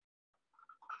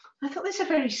 I thought this a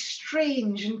very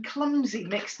strange and clumsy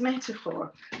mixed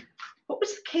metaphor. What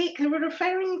was the cake they were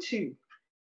referring to?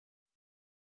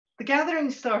 The Gathering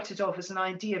started off as an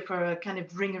idea for a kind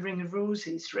of ring of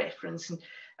roses reference,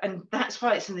 and that's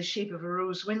why it's in the shape of a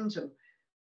rose window.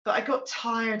 But I got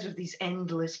tired of these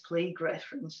endless plague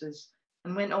references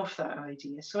and went off that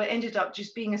idea. So it ended up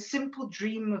just being a simple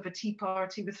dream of a tea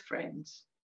party with friends.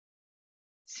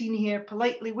 Seen here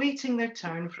politely waiting their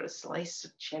turn for a slice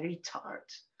of cherry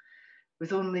tart,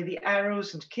 with only the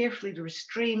arrows and carefully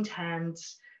restrained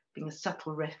hands being a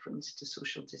subtle reference to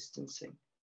social distancing.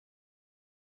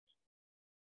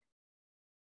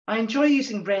 I enjoy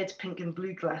using red, pink and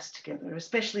blue glass together,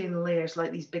 especially in layers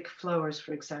like these big flowers,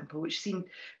 for example, which seem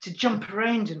to jump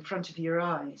around in front of your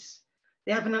eyes.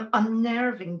 They have an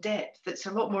unnerving depth that's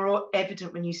a lot more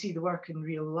evident when you see the work in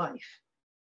real life.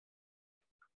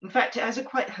 In fact, it has a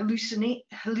quite hallucinatory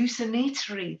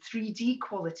 3D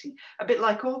quality, a bit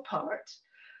like op art.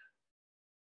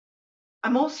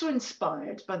 I'm also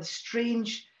inspired by the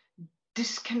strange,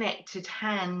 disconnected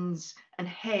hands and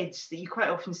heads that you quite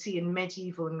often see in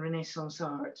medieval and Renaissance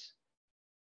art.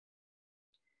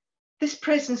 This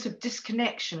presence of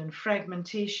disconnection and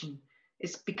fragmentation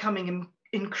is becoming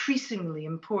increasingly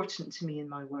important to me in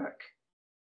my work.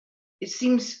 It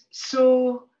seems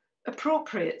so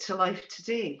appropriate to life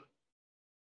today.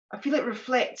 I feel it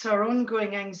reflects our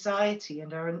ongoing anxiety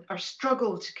and our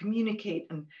struggle to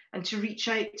communicate and to reach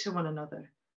out to one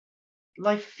another.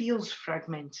 Life feels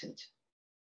fragmented.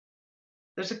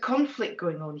 There's a conflict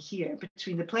going on here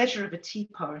between the pleasure of a tea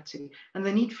party and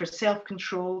the need for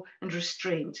self-control and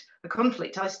restraint, a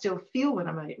conflict I still feel when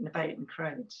I'm out and about in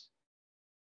crowds.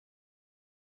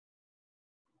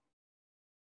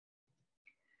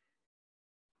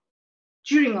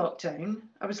 During lockdown,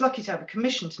 I was lucky to have a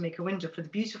commission to make a window for the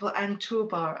beautiful Anne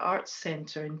Tobar Arts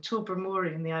Centre in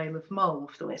Tobermory in the Isle of Mull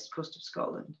off the west coast of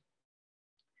Scotland.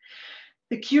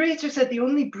 The curator said the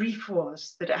only brief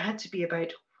was that it had to be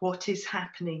about what is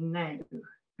happening now.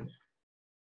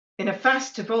 In a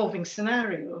fast evolving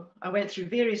scenario, I went through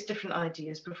various different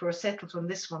ideas before I settled on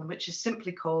this one, which is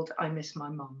simply called I Miss My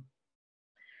Mum.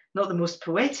 Not the most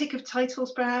poetic of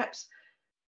titles, perhaps,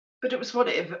 but it was what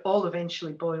it all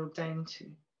eventually boiled down to,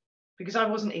 because I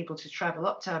wasn't able to travel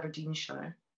up to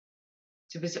Aberdeenshire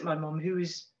to visit my mum, who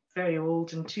was very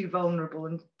old and too vulnerable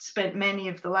and spent many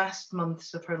of the last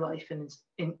months of her life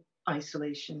in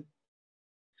isolation.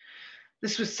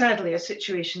 This was sadly a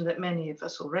situation that many of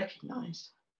us will recognise.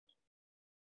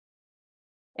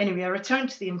 Anyway, I returned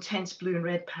to the intense blue and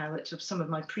red palette of some of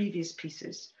my previous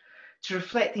pieces to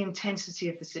reflect the intensity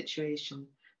of the situation,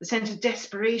 the sense of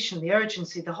desperation, the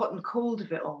urgency, the hot and cold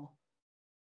of it all.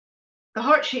 The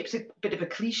heart shape's a bit of a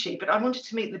cliche, but I wanted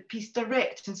to make the piece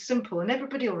direct and simple, and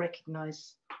everybody will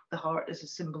recognise the heart as a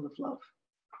symbol of love.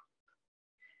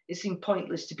 It seemed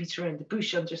pointless to beat around the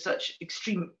bush under such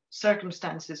extreme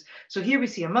circumstances. So here we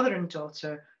see a mother and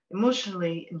daughter,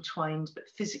 emotionally entwined, but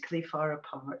physically far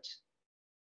apart.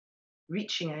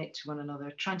 reaching out to one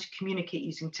another, trying to communicate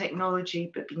using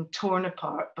technology, but being torn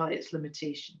apart by its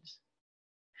limitations.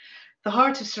 The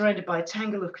heart is surrounded by a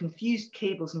tangle of confused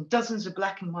cables and dozens of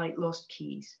black and white lost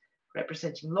keys,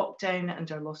 representing lockdown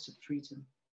and our loss of freedom.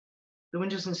 The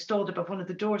windows installed above one of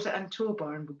the doors at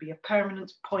Antobarn would be a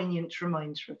permanent, poignant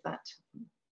reminder of that.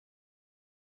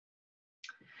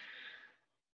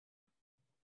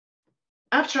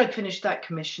 After I'd finished that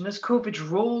commission, as COVID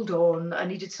rolled on, I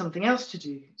needed something else to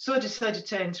do. So I decided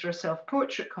to enter a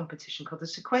self-portrait competition called the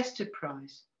Sequestered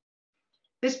Prize.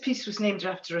 This piece was named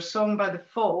after a song by The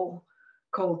Fall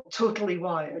called Totally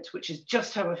Wired, which is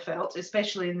just how I felt,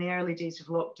 especially in the early days of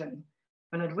lockdown,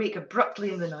 when I'd wake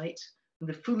abruptly in the night and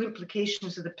the full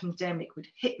implications of the pandemic would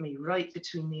hit me right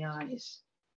between the eyes.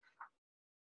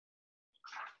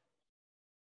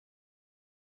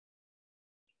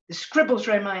 The scribbles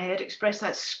around my head express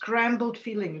that scrambled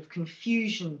feeling of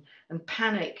confusion and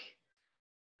panic.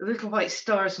 The little white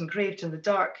stars engraved in the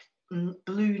dark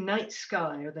blue night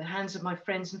sky are the hands of my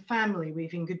friends and family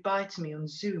waving goodbye to me on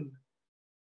Zoom.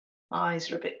 My eyes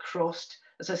are a bit crossed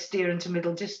as I stare into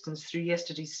middle distance through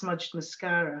yesterday's smudged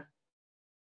mascara.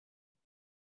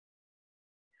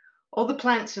 All the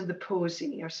plants in the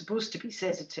posy are supposed to be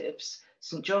sedatives: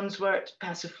 St. John's wort,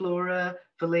 passiflora,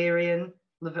 valerian,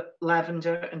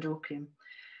 lavender and opium.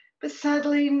 But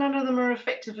sadly, none of them are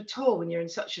effective at all when you're in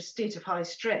such a state of high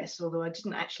stress, although I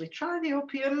didn't actually try the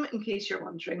opium, in case you're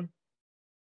wondering.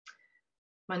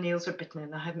 My nails are bitten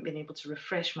and I haven't been able to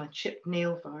refresh my chipped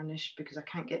nail varnish because I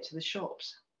can't get to the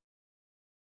shops.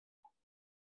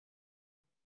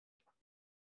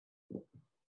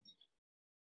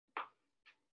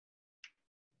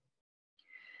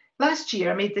 Last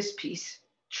year, I made this piece,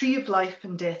 Tree of Life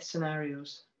and Death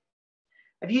Scenarios.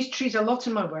 I've used trees a lot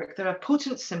in my work. They're a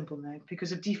potent symbol now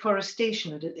because of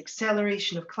deforestation and the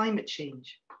acceleration of climate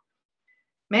change.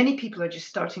 Many people are just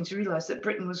starting to realise that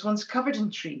Britain was once covered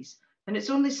in trees, and it's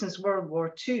only since World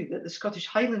War II that the Scottish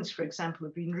Highlands, for example,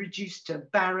 have been reduced to a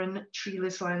barren,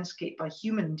 treeless landscape by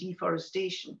human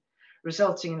deforestation,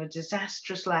 resulting in a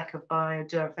disastrous lack of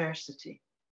biodiversity.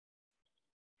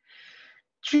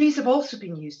 Trees have also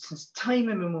been used since time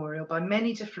immemorial by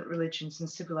many different religions and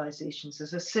civilizations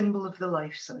as a symbol of the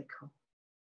life cycle.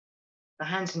 The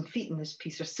hands and feet in this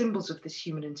piece are symbols of this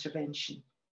human intervention.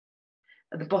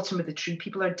 At the bottom of the tree,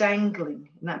 people are dangling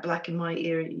in that black and white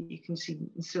area you can see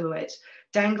in silhouettes,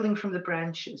 dangling from the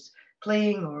branches,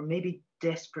 playing or maybe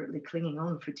desperately clinging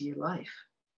on for dear life.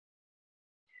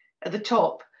 At the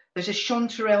top, there's a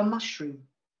chanterelle mushroom.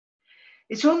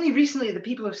 It's only recently that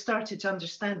people have started to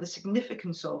understand the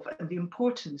significance of and the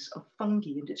importance of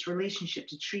fungi and its relationship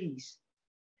to trees.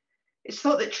 It's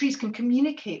thought that trees can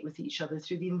communicate with each other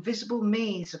through the invisible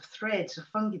maze of threads of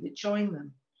fungi that join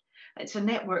them. It's a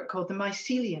network called the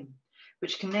mycelium,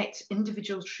 which connects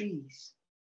individual trees.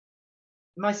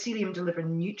 The mycelium deliver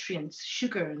nutrients,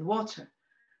 sugar and water,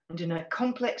 and in a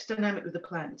complex dynamic with the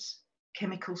plants,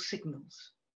 chemical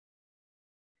signals.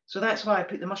 So that's why I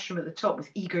put the mushroom at the top with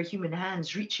eager human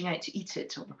hands reaching out to eat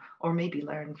it or maybe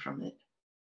learn from it.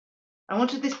 I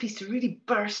wanted this piece to really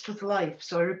burst with life,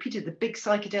 so I repeated the big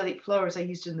psychedelic flowers I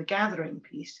used in the gathering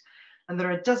piece, and there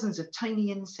are dozens of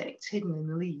tiny insects hidden in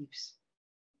the leaves.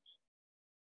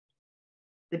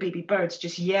 The baby birds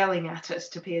just yelling at us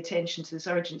to pay attention to this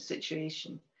urgent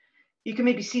situation. You can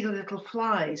maybe see the little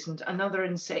flies and other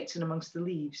insects in amongst the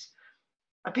leaves.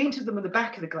 I painted them on the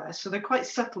back of the glass, so they're quite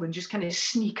subtle and just kind of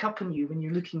sneak up on you when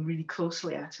you're looking really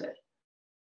closely at it.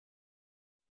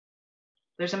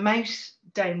 There's a mouse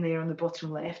down there on the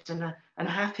bottom left and a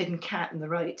half-hidden cat on the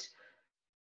right,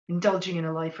 indulging in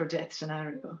a life or death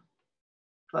scenario,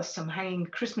 plus some hanging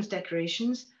Christmas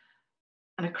decorations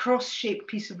and a cross-shaped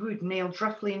piece of wood nailed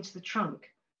roughly into the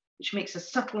trunk, which makes a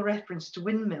subtle reference to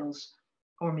windmills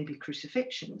or maybe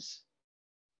crucifixions,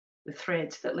 the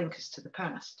threads that link us to the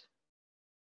past.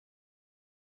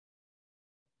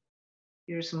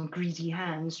 Here are some greedy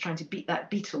hands trying to beat that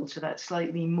beetle to that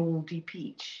slightly mouldy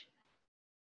peach.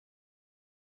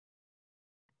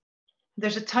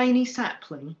 There's a tiny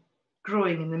sapling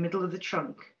growing in the middle of the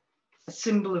trunk, a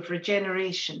symbol of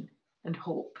regeneration and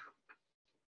hope.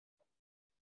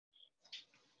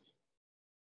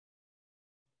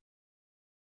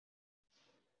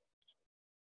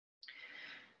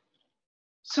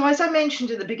 So as I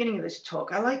mentioned at the beginning of this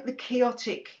talk, I like the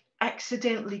chaotic,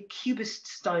 accidentally cubist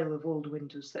style of old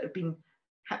windows that have been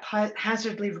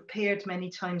haphazardly repaired many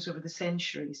times over the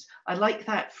centuries. I like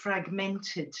that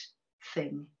fragmented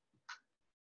thing.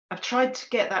 I've tried to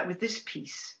get that with this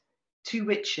piece, Two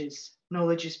Witches,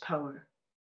 Knowledge is Power.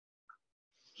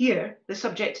 Here, the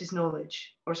subject is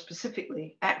knowledge, or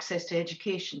specifically access to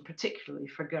education, particularly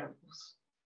for girls.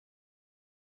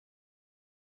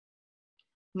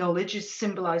 Knowledge is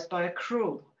symbolised by a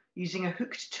crow using a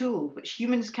hooked tool which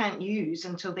humans can't use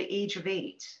until the age of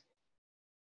 8,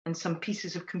 and some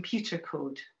pieces of computer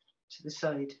code to the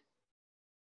side.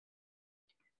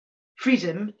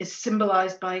 Freedom is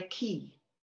symbolised by a key,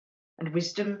 and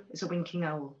wisdom is a winking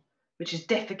owl, which is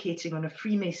defecating on a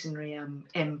Freemasonry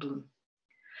emblem.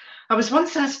 I was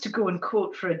once asked to go and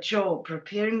quote for a job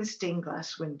repairing the stained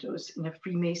glass windows in a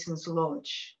Freemasons'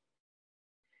 lodge.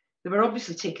 They were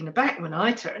obviously taken aback when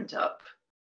I turned up,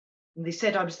 and they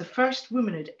said I was the first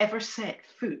woman who'd ever set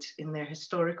foot in their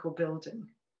historical building.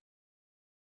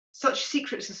 Such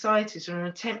secret societies are an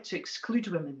attempt to exclude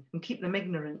women and keep them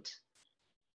ignorant.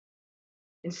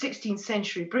 In 16th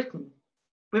century Britain,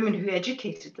 women who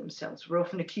educated themselves were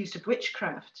often accused of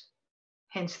witchcraft,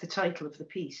 hence the title of the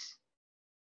piece.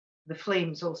 The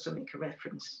flames also make a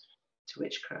reference to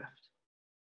witchcraft.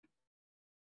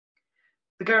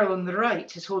 The girl on the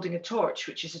right is holding a torch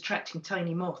which is attracting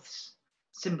tiny moths,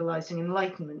 symbolising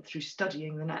enlightenment through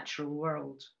studying the natural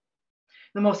world.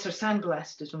 The moths are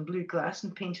sandblasted on blue glass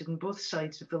and painted on both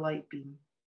sides of the light beam.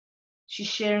 She's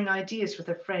sharing ideas with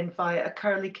her friend via a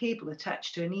curly cable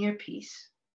attached to an earpiece.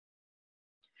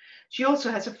 She also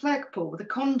has a flagpole with a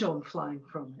condom flying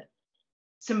from it,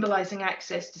 symbolising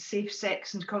access to safe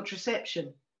sex and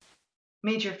contraception,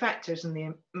 major factors in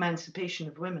the emancipation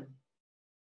of women.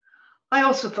 I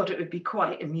also thought it would be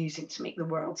quite amusing to make the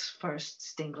world's first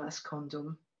stained glass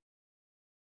condom.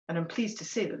 And I'm pleased to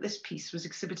say that this piece was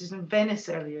exhibited in Venice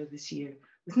earlier this year,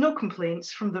 with no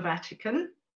complaints from the Vatican.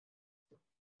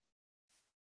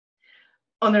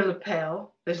 On her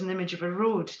lapel, there's an image of a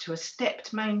road to a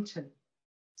stepped mountain,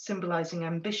 symbolising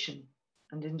ambition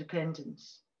and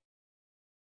independence.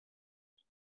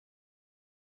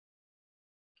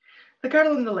 The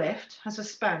girl on the left has a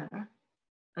spanner,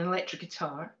 an electric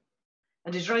guitar,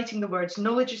 and is writing the words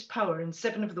 "knowledge is power" in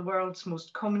 7 of the world's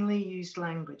most commonly used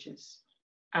languages: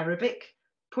 Arabic,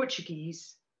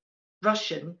 Portuguese,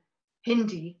 Russian,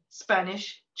 Hindi,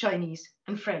 Spanish, Chinese,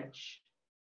 and French.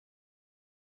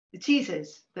 The tease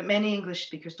is that many English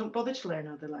speakers don't bother to learn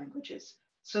other languages,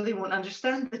 so they won't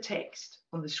understand the text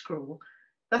on the scroll,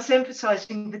 thus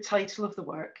emphasising the title of the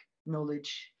work,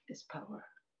 "Knowledge is Power."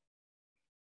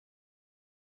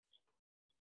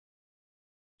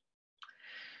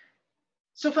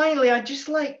 So finally, I'd just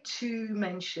like to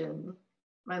mention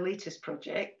my latest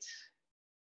project,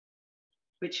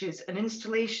 which is an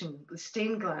installation with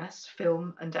stained glass,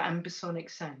 film, and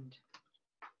ambisonic sound.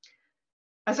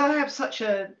 As I have such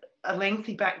a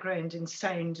lengthy background in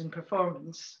sound and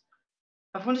performance,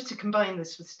 I've wanted to combine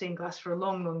this with stained glass for a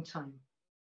long, long time.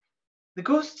 The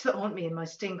ghosts that haunt me in my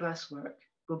stained glass work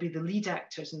will be the lead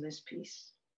actors in this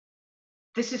piece.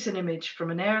 This is an image from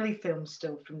an early film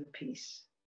still from the piece.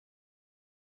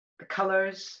 The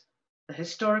colours, the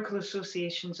historical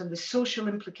associations, and the social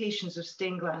implications of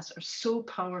stained glass are so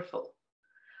powerful.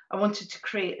 I wanted to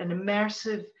create an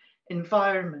immersive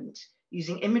environment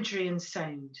using imagery and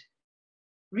sound,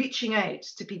 reaching out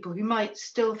to people who might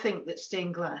still think that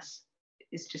stained glass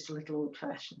is just a little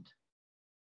old-fashioned.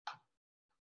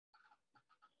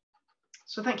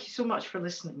 So thank you so much for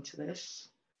listening to this.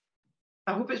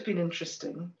 I hope it's been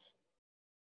interesting.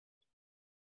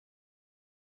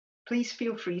 Please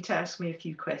feel free to ask me a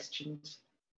few questions,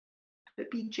 but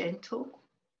be gentle.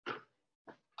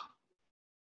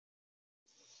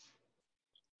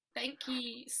 Thank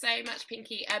you so much,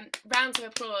 Pinkie. Rounds of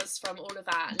applause from all of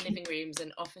our living rooms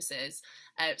and offices.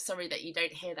 Sorry that you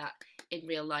don't hear that in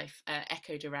real life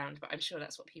echoed around, but I'm sure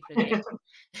that's what people are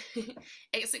doing.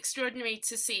 It's extraordinary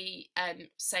to see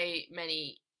so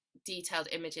many detailed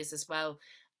images as well.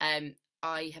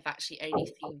 I have actually only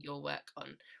seen your work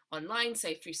online,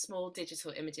 so through small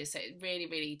digital images. So it's really,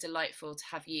 really delightful to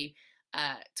have you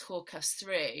talk us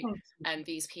through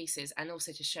these pieces, and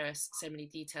also to show us so many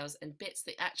details and bits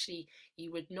that actually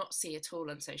you would not see at all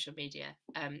on social media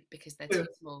because they're too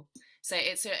small. So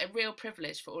it's a real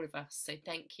privilege for all of us. So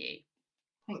thank you.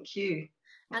 Thank you.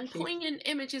 And poignant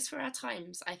images for our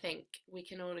times, I think we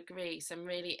can all agree. Some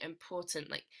really important,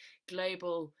 like,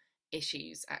 global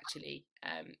issues actually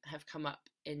have come up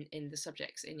in the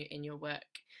subjects in your work.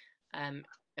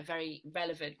 A very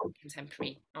relevant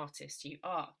contemporary artist you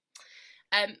are.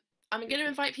 I'm going to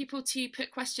invite people to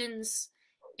put questions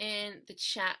in the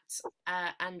chat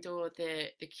and or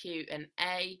the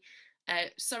Q&A.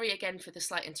 Sorry again for the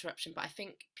slight interruption, but I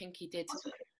think Pinkie did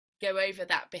go over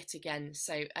that bit again.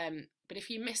 So, but if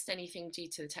you missed anything due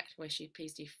to the technical issue,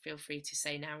 please do feel free to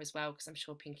say now as well, because I'm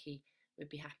sure Pinkie would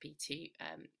be happy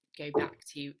go back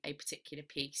to a particular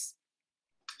piece.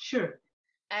 Sure.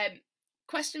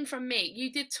 Question from me.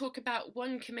 You did talk about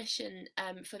one commission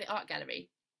for the art gallery,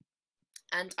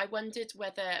 and I wondered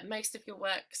whether most of your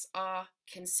works are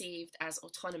conceived as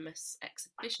autonomous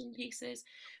exhibition pieces,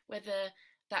 whether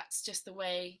that's just the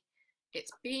way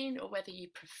it's been, or whether you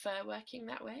prefer working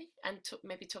that way, and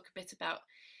maybe talk a bit about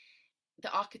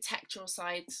the architectural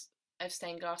sides of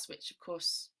stained glass, which of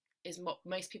course is what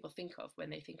most people think of when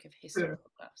they think of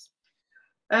historical glass.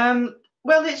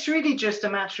 Well, it's really just a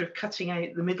matter of cutting out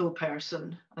the middle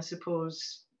person, I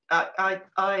suppose.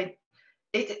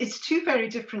 It's two very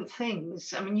different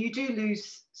things. I mean, you do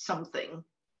lose something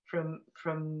from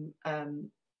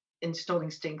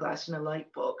installing stained glass in a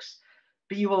light box,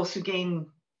 but you also gain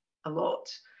a lot.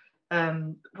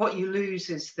 What you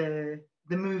lose is the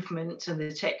movement and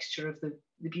the texture of the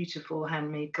beautiful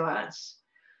handmade glass.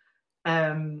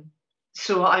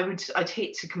 So I'd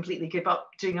hate to completely give up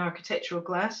doing architectural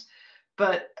glass,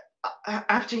 but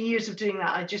after years of doing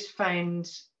that, I just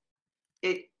found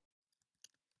it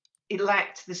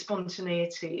lacked the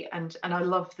spontaneity, and I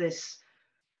love this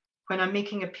when I'm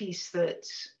making a piece that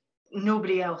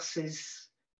nobody else is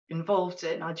involved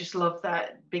in. I just love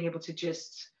that, being able to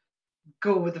just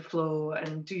go with the flow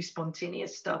and do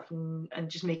spontaneous stuff and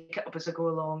just make it up as I go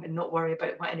along and not worry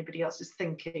about what anybody else is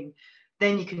thinking.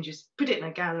 Then you can just put it in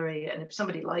a gallery, and if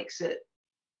somebody likes it,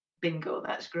 bingo,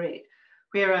 that's great.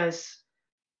 Whereas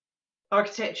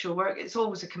architectural work, it's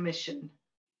always a commission,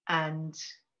 and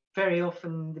very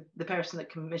often the person that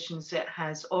commissions it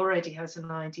already has an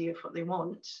idea of what they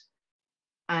want,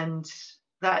 and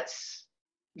that's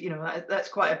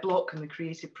quite a block in the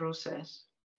creative process.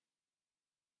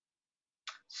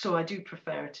 So I do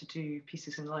prefer to do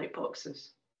pieces in light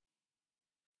boxes.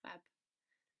 Fab.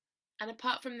 And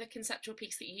apart from the conceptual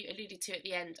piece that you alluded to at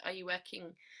the end, are you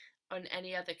working on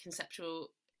any other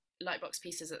conceptual lightbox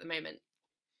pieces at the moment?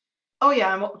 Oh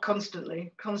yeah, I'm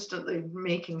constantly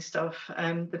making stuff.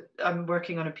 I'm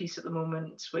working on a piece at the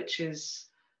moment, which is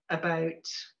about,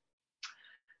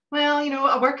 well,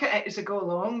 I work at it as I go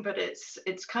along, but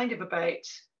it's kind of about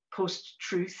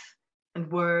post-truth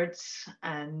and words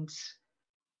and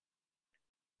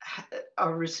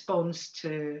our response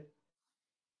to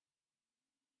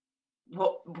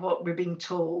what we're being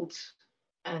told,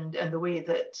 and the way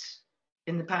that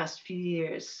in the past few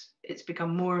years it's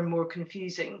become more and more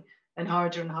confusing and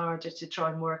harder to try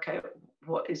and work out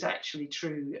what is actually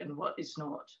true and what is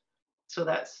not. So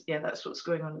that's what's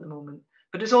going on at the moment.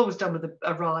 But it's always done with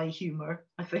a wry humor,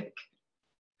 I think.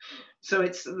 So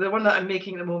it's the one that I'm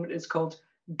making at the moment is called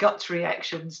Gut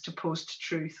Reactions to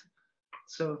Post-Truth.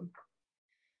 So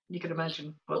you can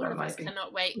imagine what that might be. All of us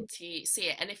cannot wait to see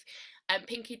it. And if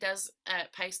Pinkie does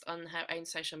post on her own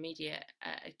social media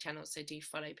channels, so do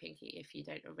follow Pinkie if you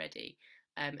don't already,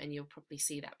 and you'll probably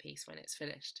see that piece when it's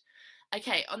finished.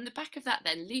 Okay, on the back of that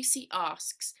then, Lucy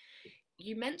asks,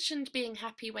 you mentioned being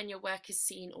happy when your work is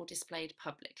seen or displayed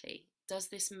publicly. Does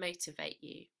this motivate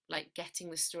you, like getting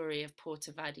the story of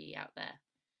Porta Vadi out there?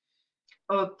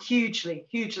 Oh, hugely.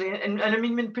 And I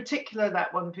mean, in particular,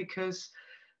 that one, because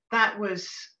that was,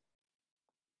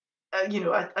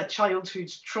 a childhood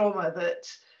trauma that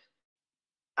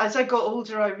as I got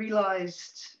older, I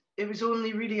realized it was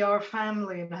only really our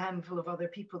family and a handful of other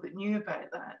people that knew about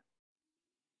that.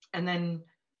 And then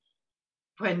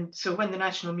when the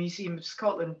National Museum of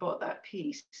Scotland bought that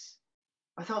piece,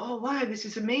 I thought, oh, wow, this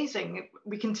is amazing.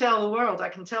 We can tell the world, I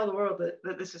can tell the world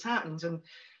that this has happened.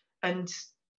 And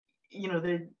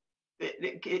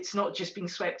it's not just being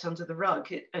swept under the rug.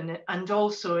 And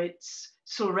also it's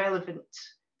so relevant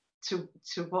to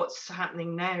what's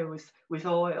happening now with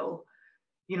oil.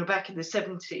 Back in the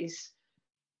 70s,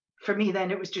 for me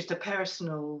then it was just a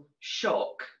personal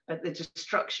shock at the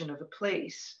destruction of a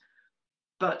place.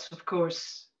 But of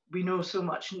course, we know so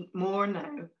much more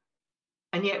now,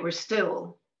 and yet we're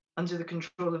still under the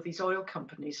control of these oil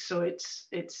companies. So it's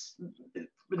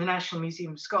with the National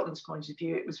Museum of Scotland's point of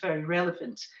view, it was very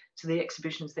relevant to the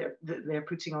exhibitions they're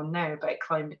putting on now about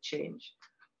climate change.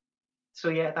 So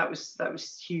yeah, that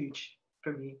was huge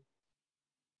for me.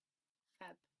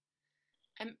 Fab.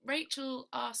 Rachel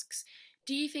asks,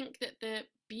 do you think that the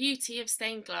beauty of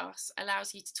stained glass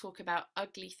allows you to talk about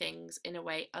ugly things in a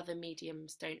way other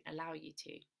mediums don't allow you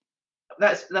to?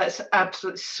 That's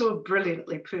absolutely so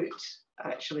brilliantly put,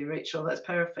 actually, Rachel. That's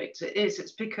perfect. It is.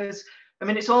 It's because, I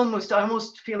mean, I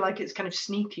almost feel like it's kind of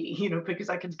sneaky, because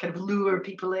I can kind of lure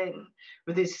people in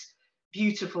with this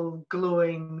beautiful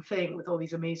glowing thing with all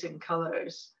these amazing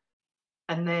colors,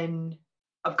 and then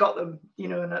I've got them,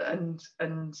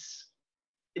 and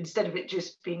instead of it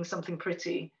just being something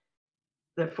pretty,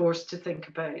 they're forced to think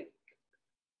about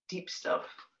deep stuff.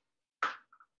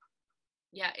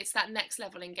 Yeah, it's that next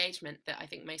level engagement that I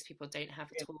think most people don't have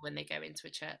at all when they go into a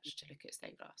church to look at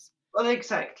stained glass. Well,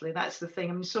 exactly. That's the thing.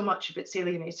 I mean, so much of it's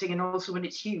alienating, and also when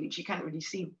it's huge, you can't really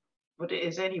see what it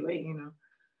is anyway, you know.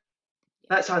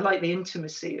 That's, I like the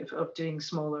intimacy of doing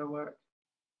smaller work.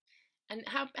 And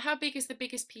how big is the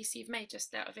biggest piece you've made,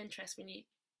 just out of interest? When you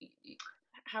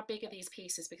how big are these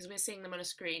pieces? Because we're seeing them on a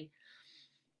screen.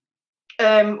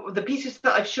 The pieces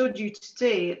that I've showed you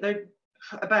today, they're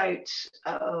about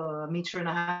a metre and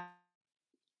a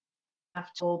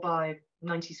half tall by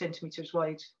 90 centimetres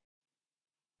wide.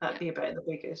 That'd be about the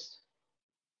biggest.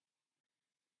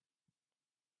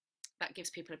 That gives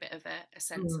people a bit of a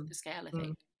sense of the scale, I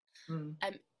think.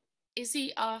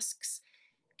 Izzy asks,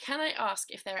 can I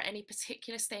ask if there are any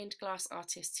particular stained glass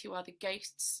artists who are the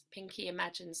ghosts Pinkie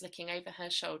imagines looking over her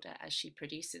shoulder as she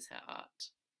produces her art?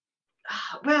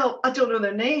 Well, I don't know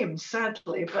their names,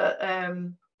 sadly, but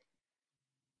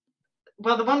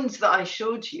well, the ones that I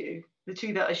showed you, the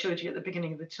two that I showed you at the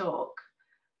beginning of the talk,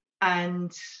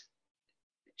 and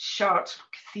Chartres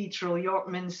Cathedral, York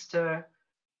Minster,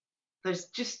 there's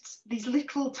just these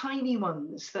little tiny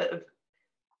ones that have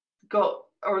got,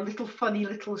 or little funny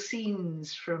little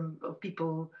scenes of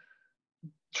people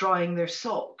drying their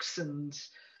socks and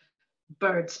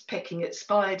birds pecking at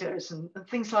spiders and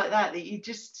things like that, that you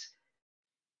just,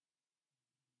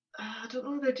 I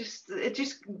don't know, it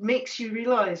just makes you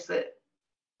realize that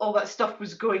all that stuff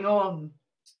was going on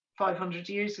 500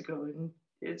 years ago, and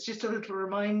it's just a little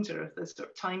reminder of the sort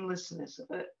of timelessness of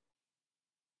it.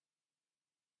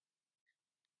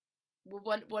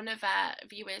 Well, one of our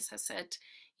viewers has said,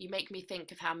 you make me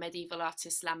think of how medieval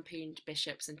artists lampooned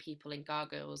bishops and people in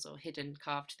gargoyles or hidden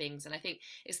carved things. And I think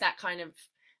it's that kind of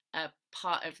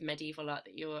part of medieval art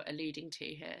that you're alluding to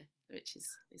here, which is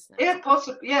nice. Yeah,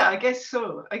 possibly. Yeah, I guess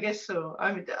so. I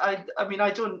mean,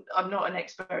 I'm not an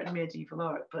expert in medieval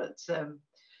art, but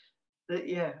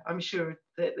yeah, I'm sure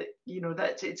that you know,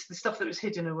 that it's the stuff that was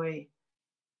hidden away,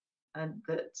 and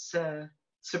that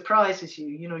surprises you.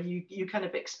 You know, you kind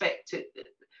of expect it.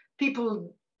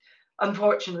 People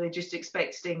unfortunately just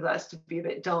expect stained glass to be a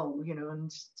bit dull, you know,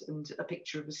 and a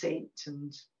picture of a saint,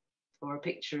 or a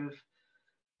picture of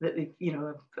that they, you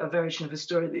know, a version of a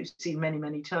story that you've seen many,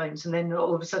 many times, and then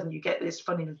all of a sudden you get this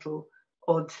funny little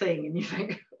odd thing, and you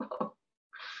think, oh,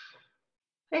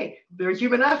 hey, they're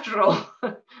human after all.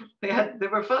 They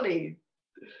were funny,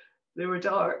 they were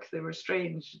dark, they were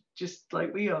strange, just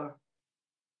like we are.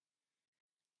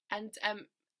 And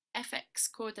FX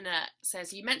Coordinate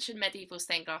says, you mentioned medieval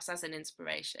stained glass as an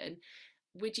inspiration.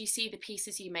 Would you see the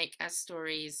pieces you make as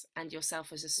stories and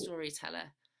yourself as a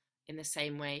storyteller in the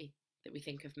same way that we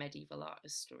think of medieval art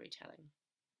as storytelling?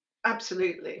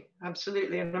 Absolutely,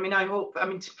 absolutely. And I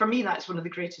mean, for me, that's one of the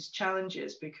greatest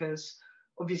challenges, because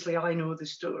obviously I know the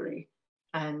story,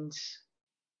 and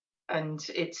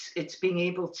it's being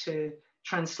able to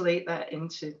translate that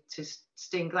into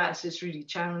stained glass is really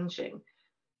challenging.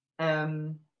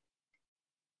 And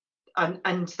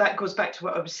that goes back to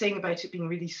what I was saying about it being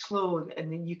really slow,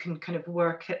 and then you can kind of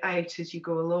work it out as you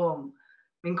go along.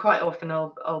 I mean, quite often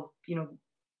I'll you know,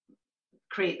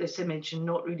 create this image and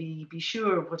not really be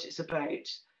sure of what it's about.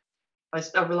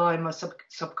 I rely on my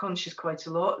subconscious quite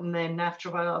a lot, and then after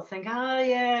a while I'll think,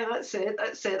 yeah, that's it,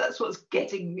 that's what's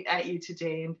getting at you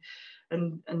today,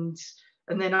 and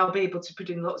then I'll be able to put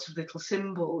in lots of little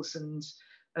symbols and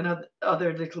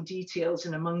other little details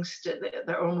in amongst it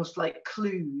that are almost like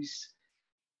clues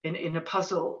in a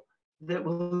puzzle that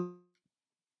will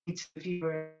lead the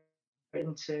viewer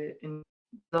into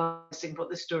realizing what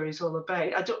the story is all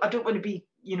about. I don't want to be,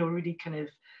 you know, really kind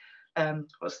of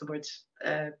what's the word,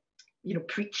 you know,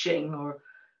 preaching, or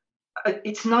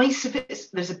it's nice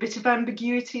if there's a bit of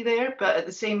ambiguity there, but at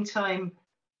the same time,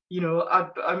 you know,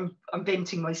 I'm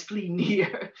venting my spleen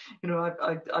here. You know,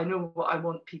 I know what I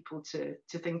want people to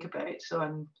think about, so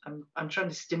I'm trying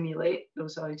to stimulate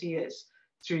those ideas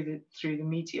through the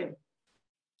medium.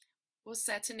 Well,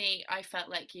 certainly I felt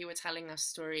like you were telling us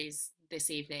stories this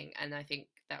evening, and I think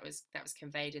that was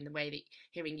conveyed in the way that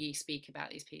hearing you speak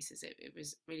about these pieces, it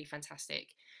was really fantastic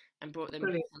and brought them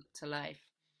to life.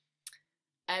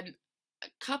 A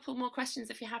couple more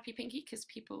questions if you're happy, Pinkie, because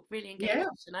people really engaged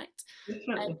tonight.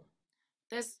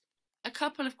 There's a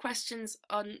couple of questions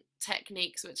on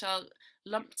techniques which I'll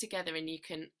lump together and you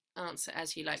can answer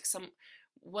as you like.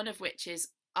 One of which is,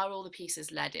 are all the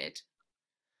pieces leaded?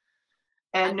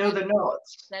 No, they're not.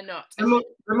 They're not. They're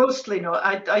mostly not.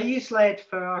 I use lead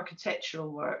for architectural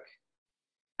work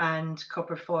and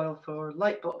copper foil for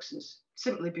light boxes,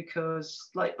 simply because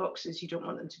light boxes, you don't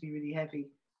want them to be really heavy.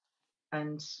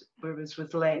 And whereas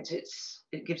with lead,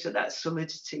 it gives it that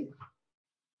solidity.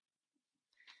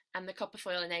 And the copper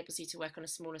foil enables you to work on a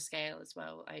smaller scale as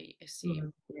well, I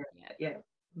assume. Yeah.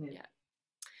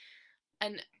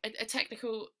 And a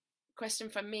technical question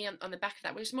from me on the back of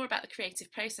that, which is more about the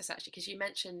creative process actually, because you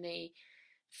mentioned the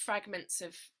fragments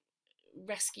of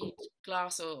rescued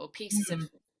glass or pieces of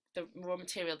the raw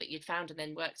material that you'd found and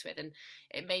then worked with, and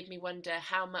it made me wonder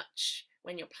how much,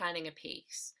 when you're planning a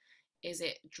piece, is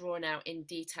it drawn out in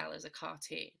detail as a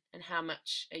cartoon, and how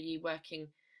much are you working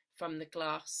from the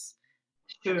glass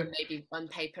Sure. and maybe on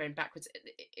paper and backwards?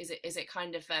 Is it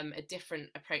kind of a different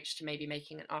approach to maybe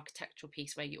making an architectural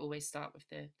piece where you always start with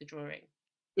the drawing?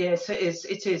 Yes, it is.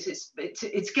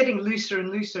 It's getting looser and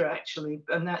looser actually,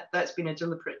 and that's been a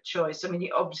deliberate choice. I mean,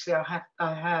 obviously, I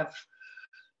have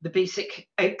the basic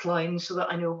outline so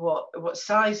that I know what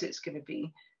size it's going to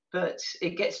be, but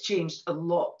it gets changed a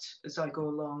lot as I go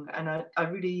along, and I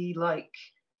really like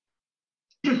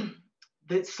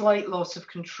the slight loss of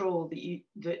control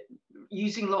that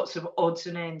using lots of odds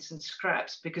and ends and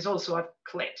scraps, because also I've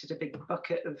collected a big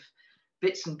bucket of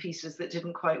bits and pieces that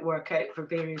didn't quite work out for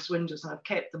various windows, and I've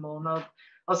kept them all. And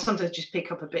I'll sometimes just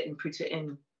pick up a bit and put it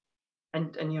in,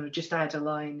 and just add a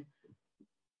line.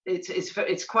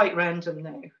 It's quite random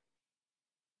now.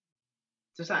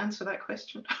 Does that answer that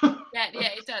question? Yeah,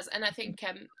 it does. And I think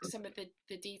some of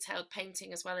the detailed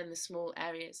painting as well in the small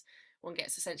areas, one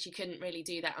gets a sense you couldn't really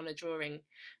do that on a drawing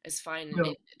as fine.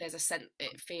 No. There's a sense,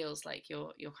 it feels like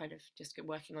you're kind of just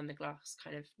working on the glass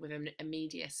kind of with an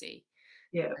immediacy.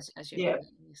 Yeah. As you're doing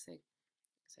this thing.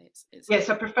 So it's yes,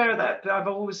 I prefer that. But I've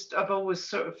always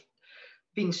sort of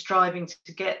been striving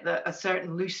to get a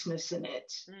certain looseness in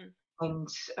it, and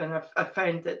I've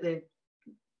found that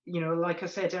like I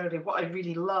said earlier, what I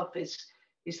really love is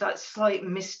that slight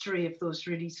mystery of those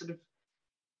really sort of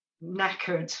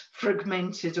knackered,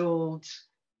 fragmented old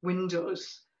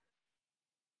windows,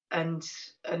 and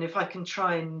if I can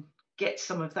try and get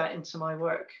some of that into my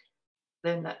work,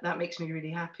 then that makes me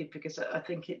really happy, because I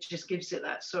think it just gives it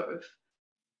that sort of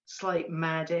slight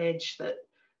mad edge that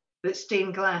only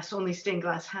stained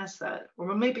glass has that.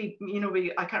 Or maybe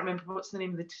I can't remember what's the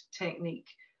name of the technique,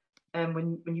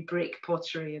 when you break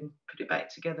pottery and put it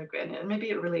back together again, and maybe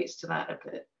it relates to that a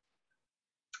bit.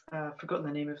 I've forgotten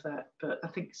the name of that, but I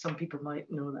think some people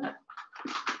might know that.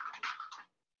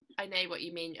 I know what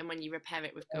you mean, and when you repair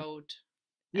it with gold.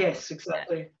 Yes,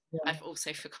 exactly. Yeah. I've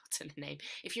also forgotten the name.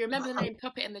 If you remember the name,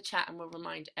 pop it in the chat and we'll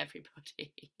remind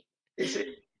everybody.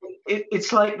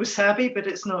 It's like wasabi, but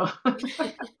it's not.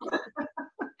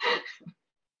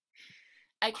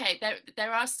 Okay,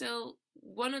 there are still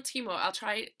one or two more. I'll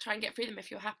try and get through them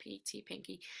if you're happy to,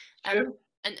 Pinkie. Sure.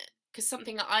 And because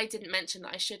something that I didn't mention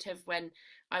that I should have when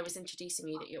I was introducing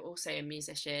you, that you're also a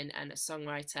musician and a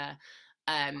songwriter.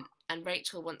 And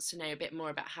Rachel wants to know a bit more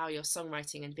about how your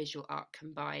songwriting and visual art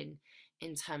combine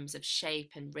in terms of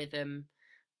shape and rhythm.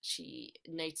 She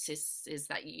notices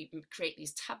that you create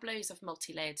these tableaus of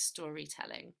multi-layered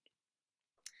storytelling.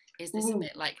 Is this a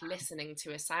bit like listening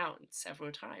to a sound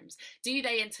several times? Do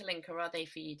they interlink, or are they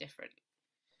for you different?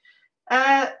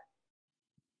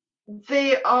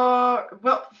 They are,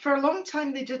 well, for a long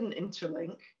time they didn't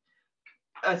interlink,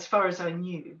 as far as I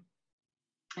knew.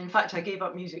 In fact, I gave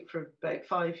up music for about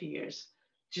 5 years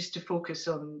just to focus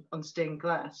on stained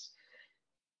glass.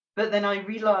 But then I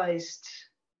realized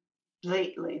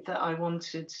lately that I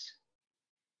wanted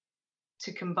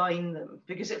to combine them,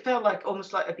 because it felt like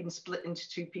almost like I've been split into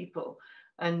two people,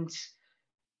 and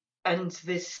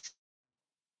this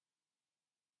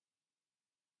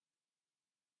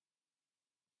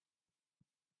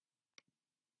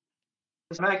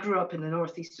I grew up in the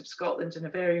northeast of Scotland, in a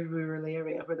very rural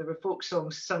area where there were folk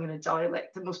songs sung in a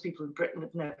dialect that most people in Britain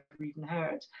have never even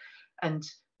heard. And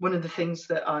one of the things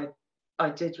that I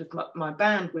did with my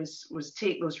band was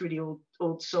take those really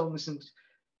old songs and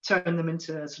turn them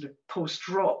into a sort of post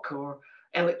rock or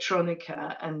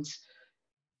electronica, and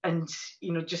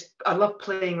just I love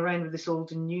playing around with this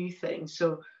old and new thing.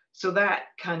 So that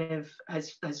kind of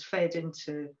has fed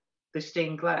into the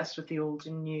stained glass with the old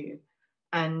and new,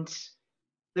 and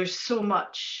there's so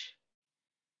much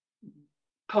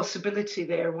possibility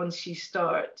there once you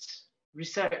start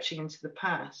researching into the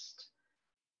past.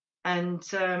 And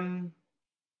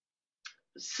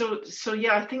so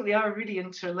yeah, I think they are really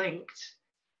interlinked.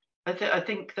 I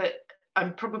think that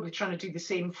I'm probably trying to do the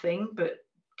same thing, but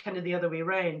kind of the other way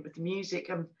around. With the music,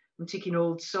 I'm taking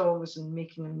old songs and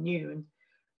making them new, and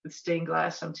with stained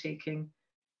glass, I'm taking,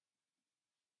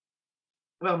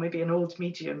 well, maybe an old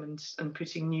medium and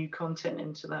putting new content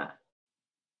into that.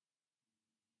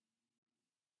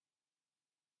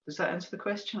 Does that answer the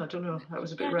question? I don't know. That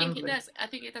was a bit Yeah, I think it rambling. does. I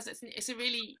think it does. It's a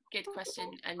really good question,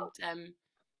 and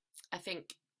I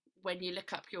think when you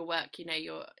look up your work, you know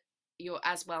you're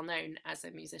as well known as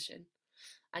a musician,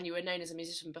 and you were known as a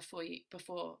musician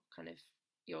before kind of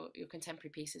your contemporary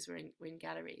pieces were in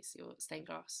galleries, your stained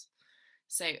glass.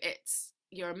 So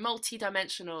you're a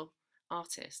multi-dimensional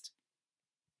artist,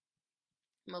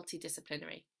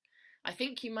 multidisciplinary. I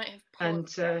think you might have And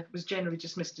paused. was generally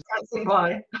dismissed as dancing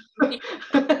why.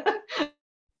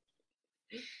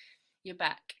 You're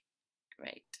back.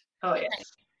 Great. Oh Okay.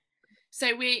 yes.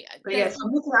 So But yes,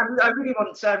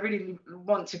 I really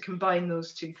want to combine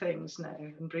those two things now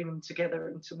and bring them together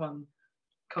into one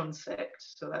concept.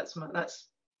 So that's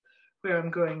where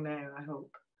I'm going now, I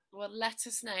hope. well, let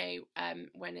us know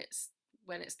when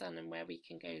it's done and where we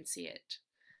can go and see it.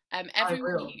 I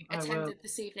Everyone who will. attended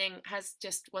this evening has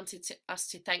just wanted us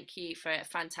to thank you for a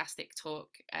fantastic talk,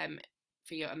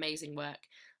 for your amazing work.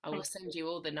 I will send you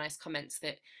all the nice comments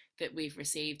that we've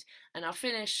received, and I'll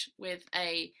finish with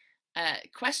a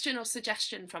question or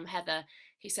suggestion from Heather,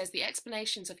 who says the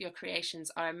explanations of your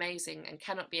creations are amazing and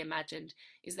cannot be imagined.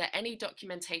 Is there any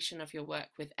documentation of your work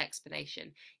with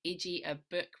explanation, e.g. a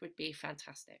book would be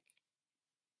fantastic?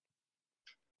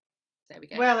 There we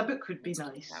go. Well, a book would be Let's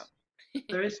nice.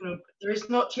 There is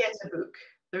not yet a book.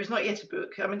 There is not yet a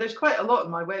book. I mean, there's quite a lot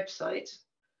on my website.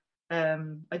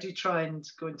 I do try and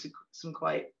go into some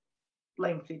quite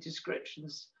lengthy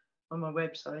descriptions on my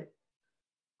website.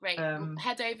 Great.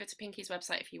 Head over to Pinkie's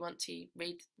website if you want to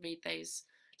read those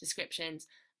descriptions.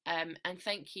 And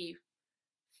thank you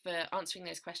for answering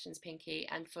those questions, Pinkie,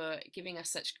 and for giving us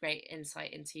such great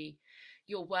insight into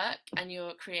your work and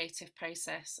your creative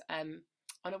process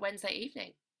on a Wednesday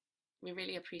evening. We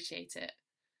really appreciate it.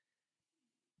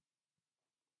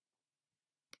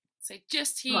 So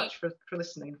just to much for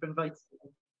listening, for inviting me.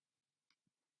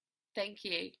 Thank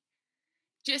you.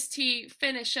 Just to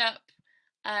finish up,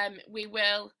 we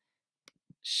will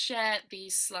share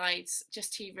these slides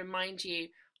just to remind you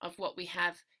of what we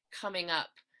have coming up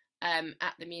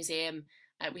at the museum.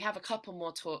 We have a couple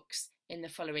more talks in the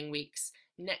following weeks.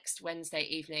 Next Wednesday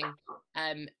evening,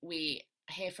 we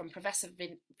hear from Professor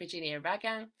Virginia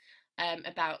Ragan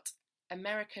about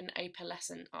American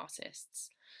opalescent artists.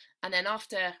 And then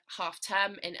after half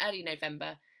term in early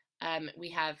November, we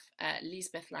have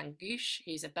Lisbeth Langouche,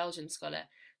 who's a Belgian scholar,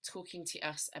 talking to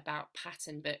us about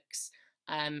pattern books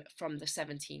from the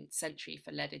 17th century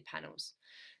for leaded panels.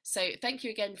 So thank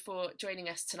you again for joining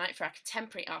us tonight for our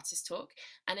contemporary artist talk.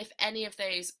 And if any of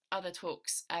those other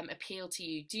talks appeal to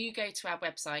you, do go to our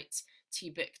website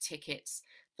to book tickets.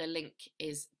 The link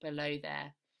is below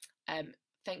there.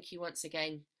 Thank you once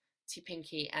again to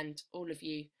Pinkie and all of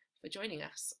you for joining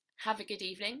us. Have a good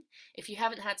evening. If you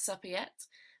haven't had supper yet,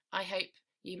 I hope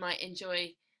you might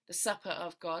enjoy the supper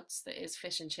of gods that is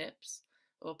fish and chips,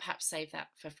 or perhaps save that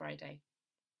for Friday.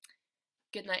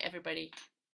 Good night, everybody.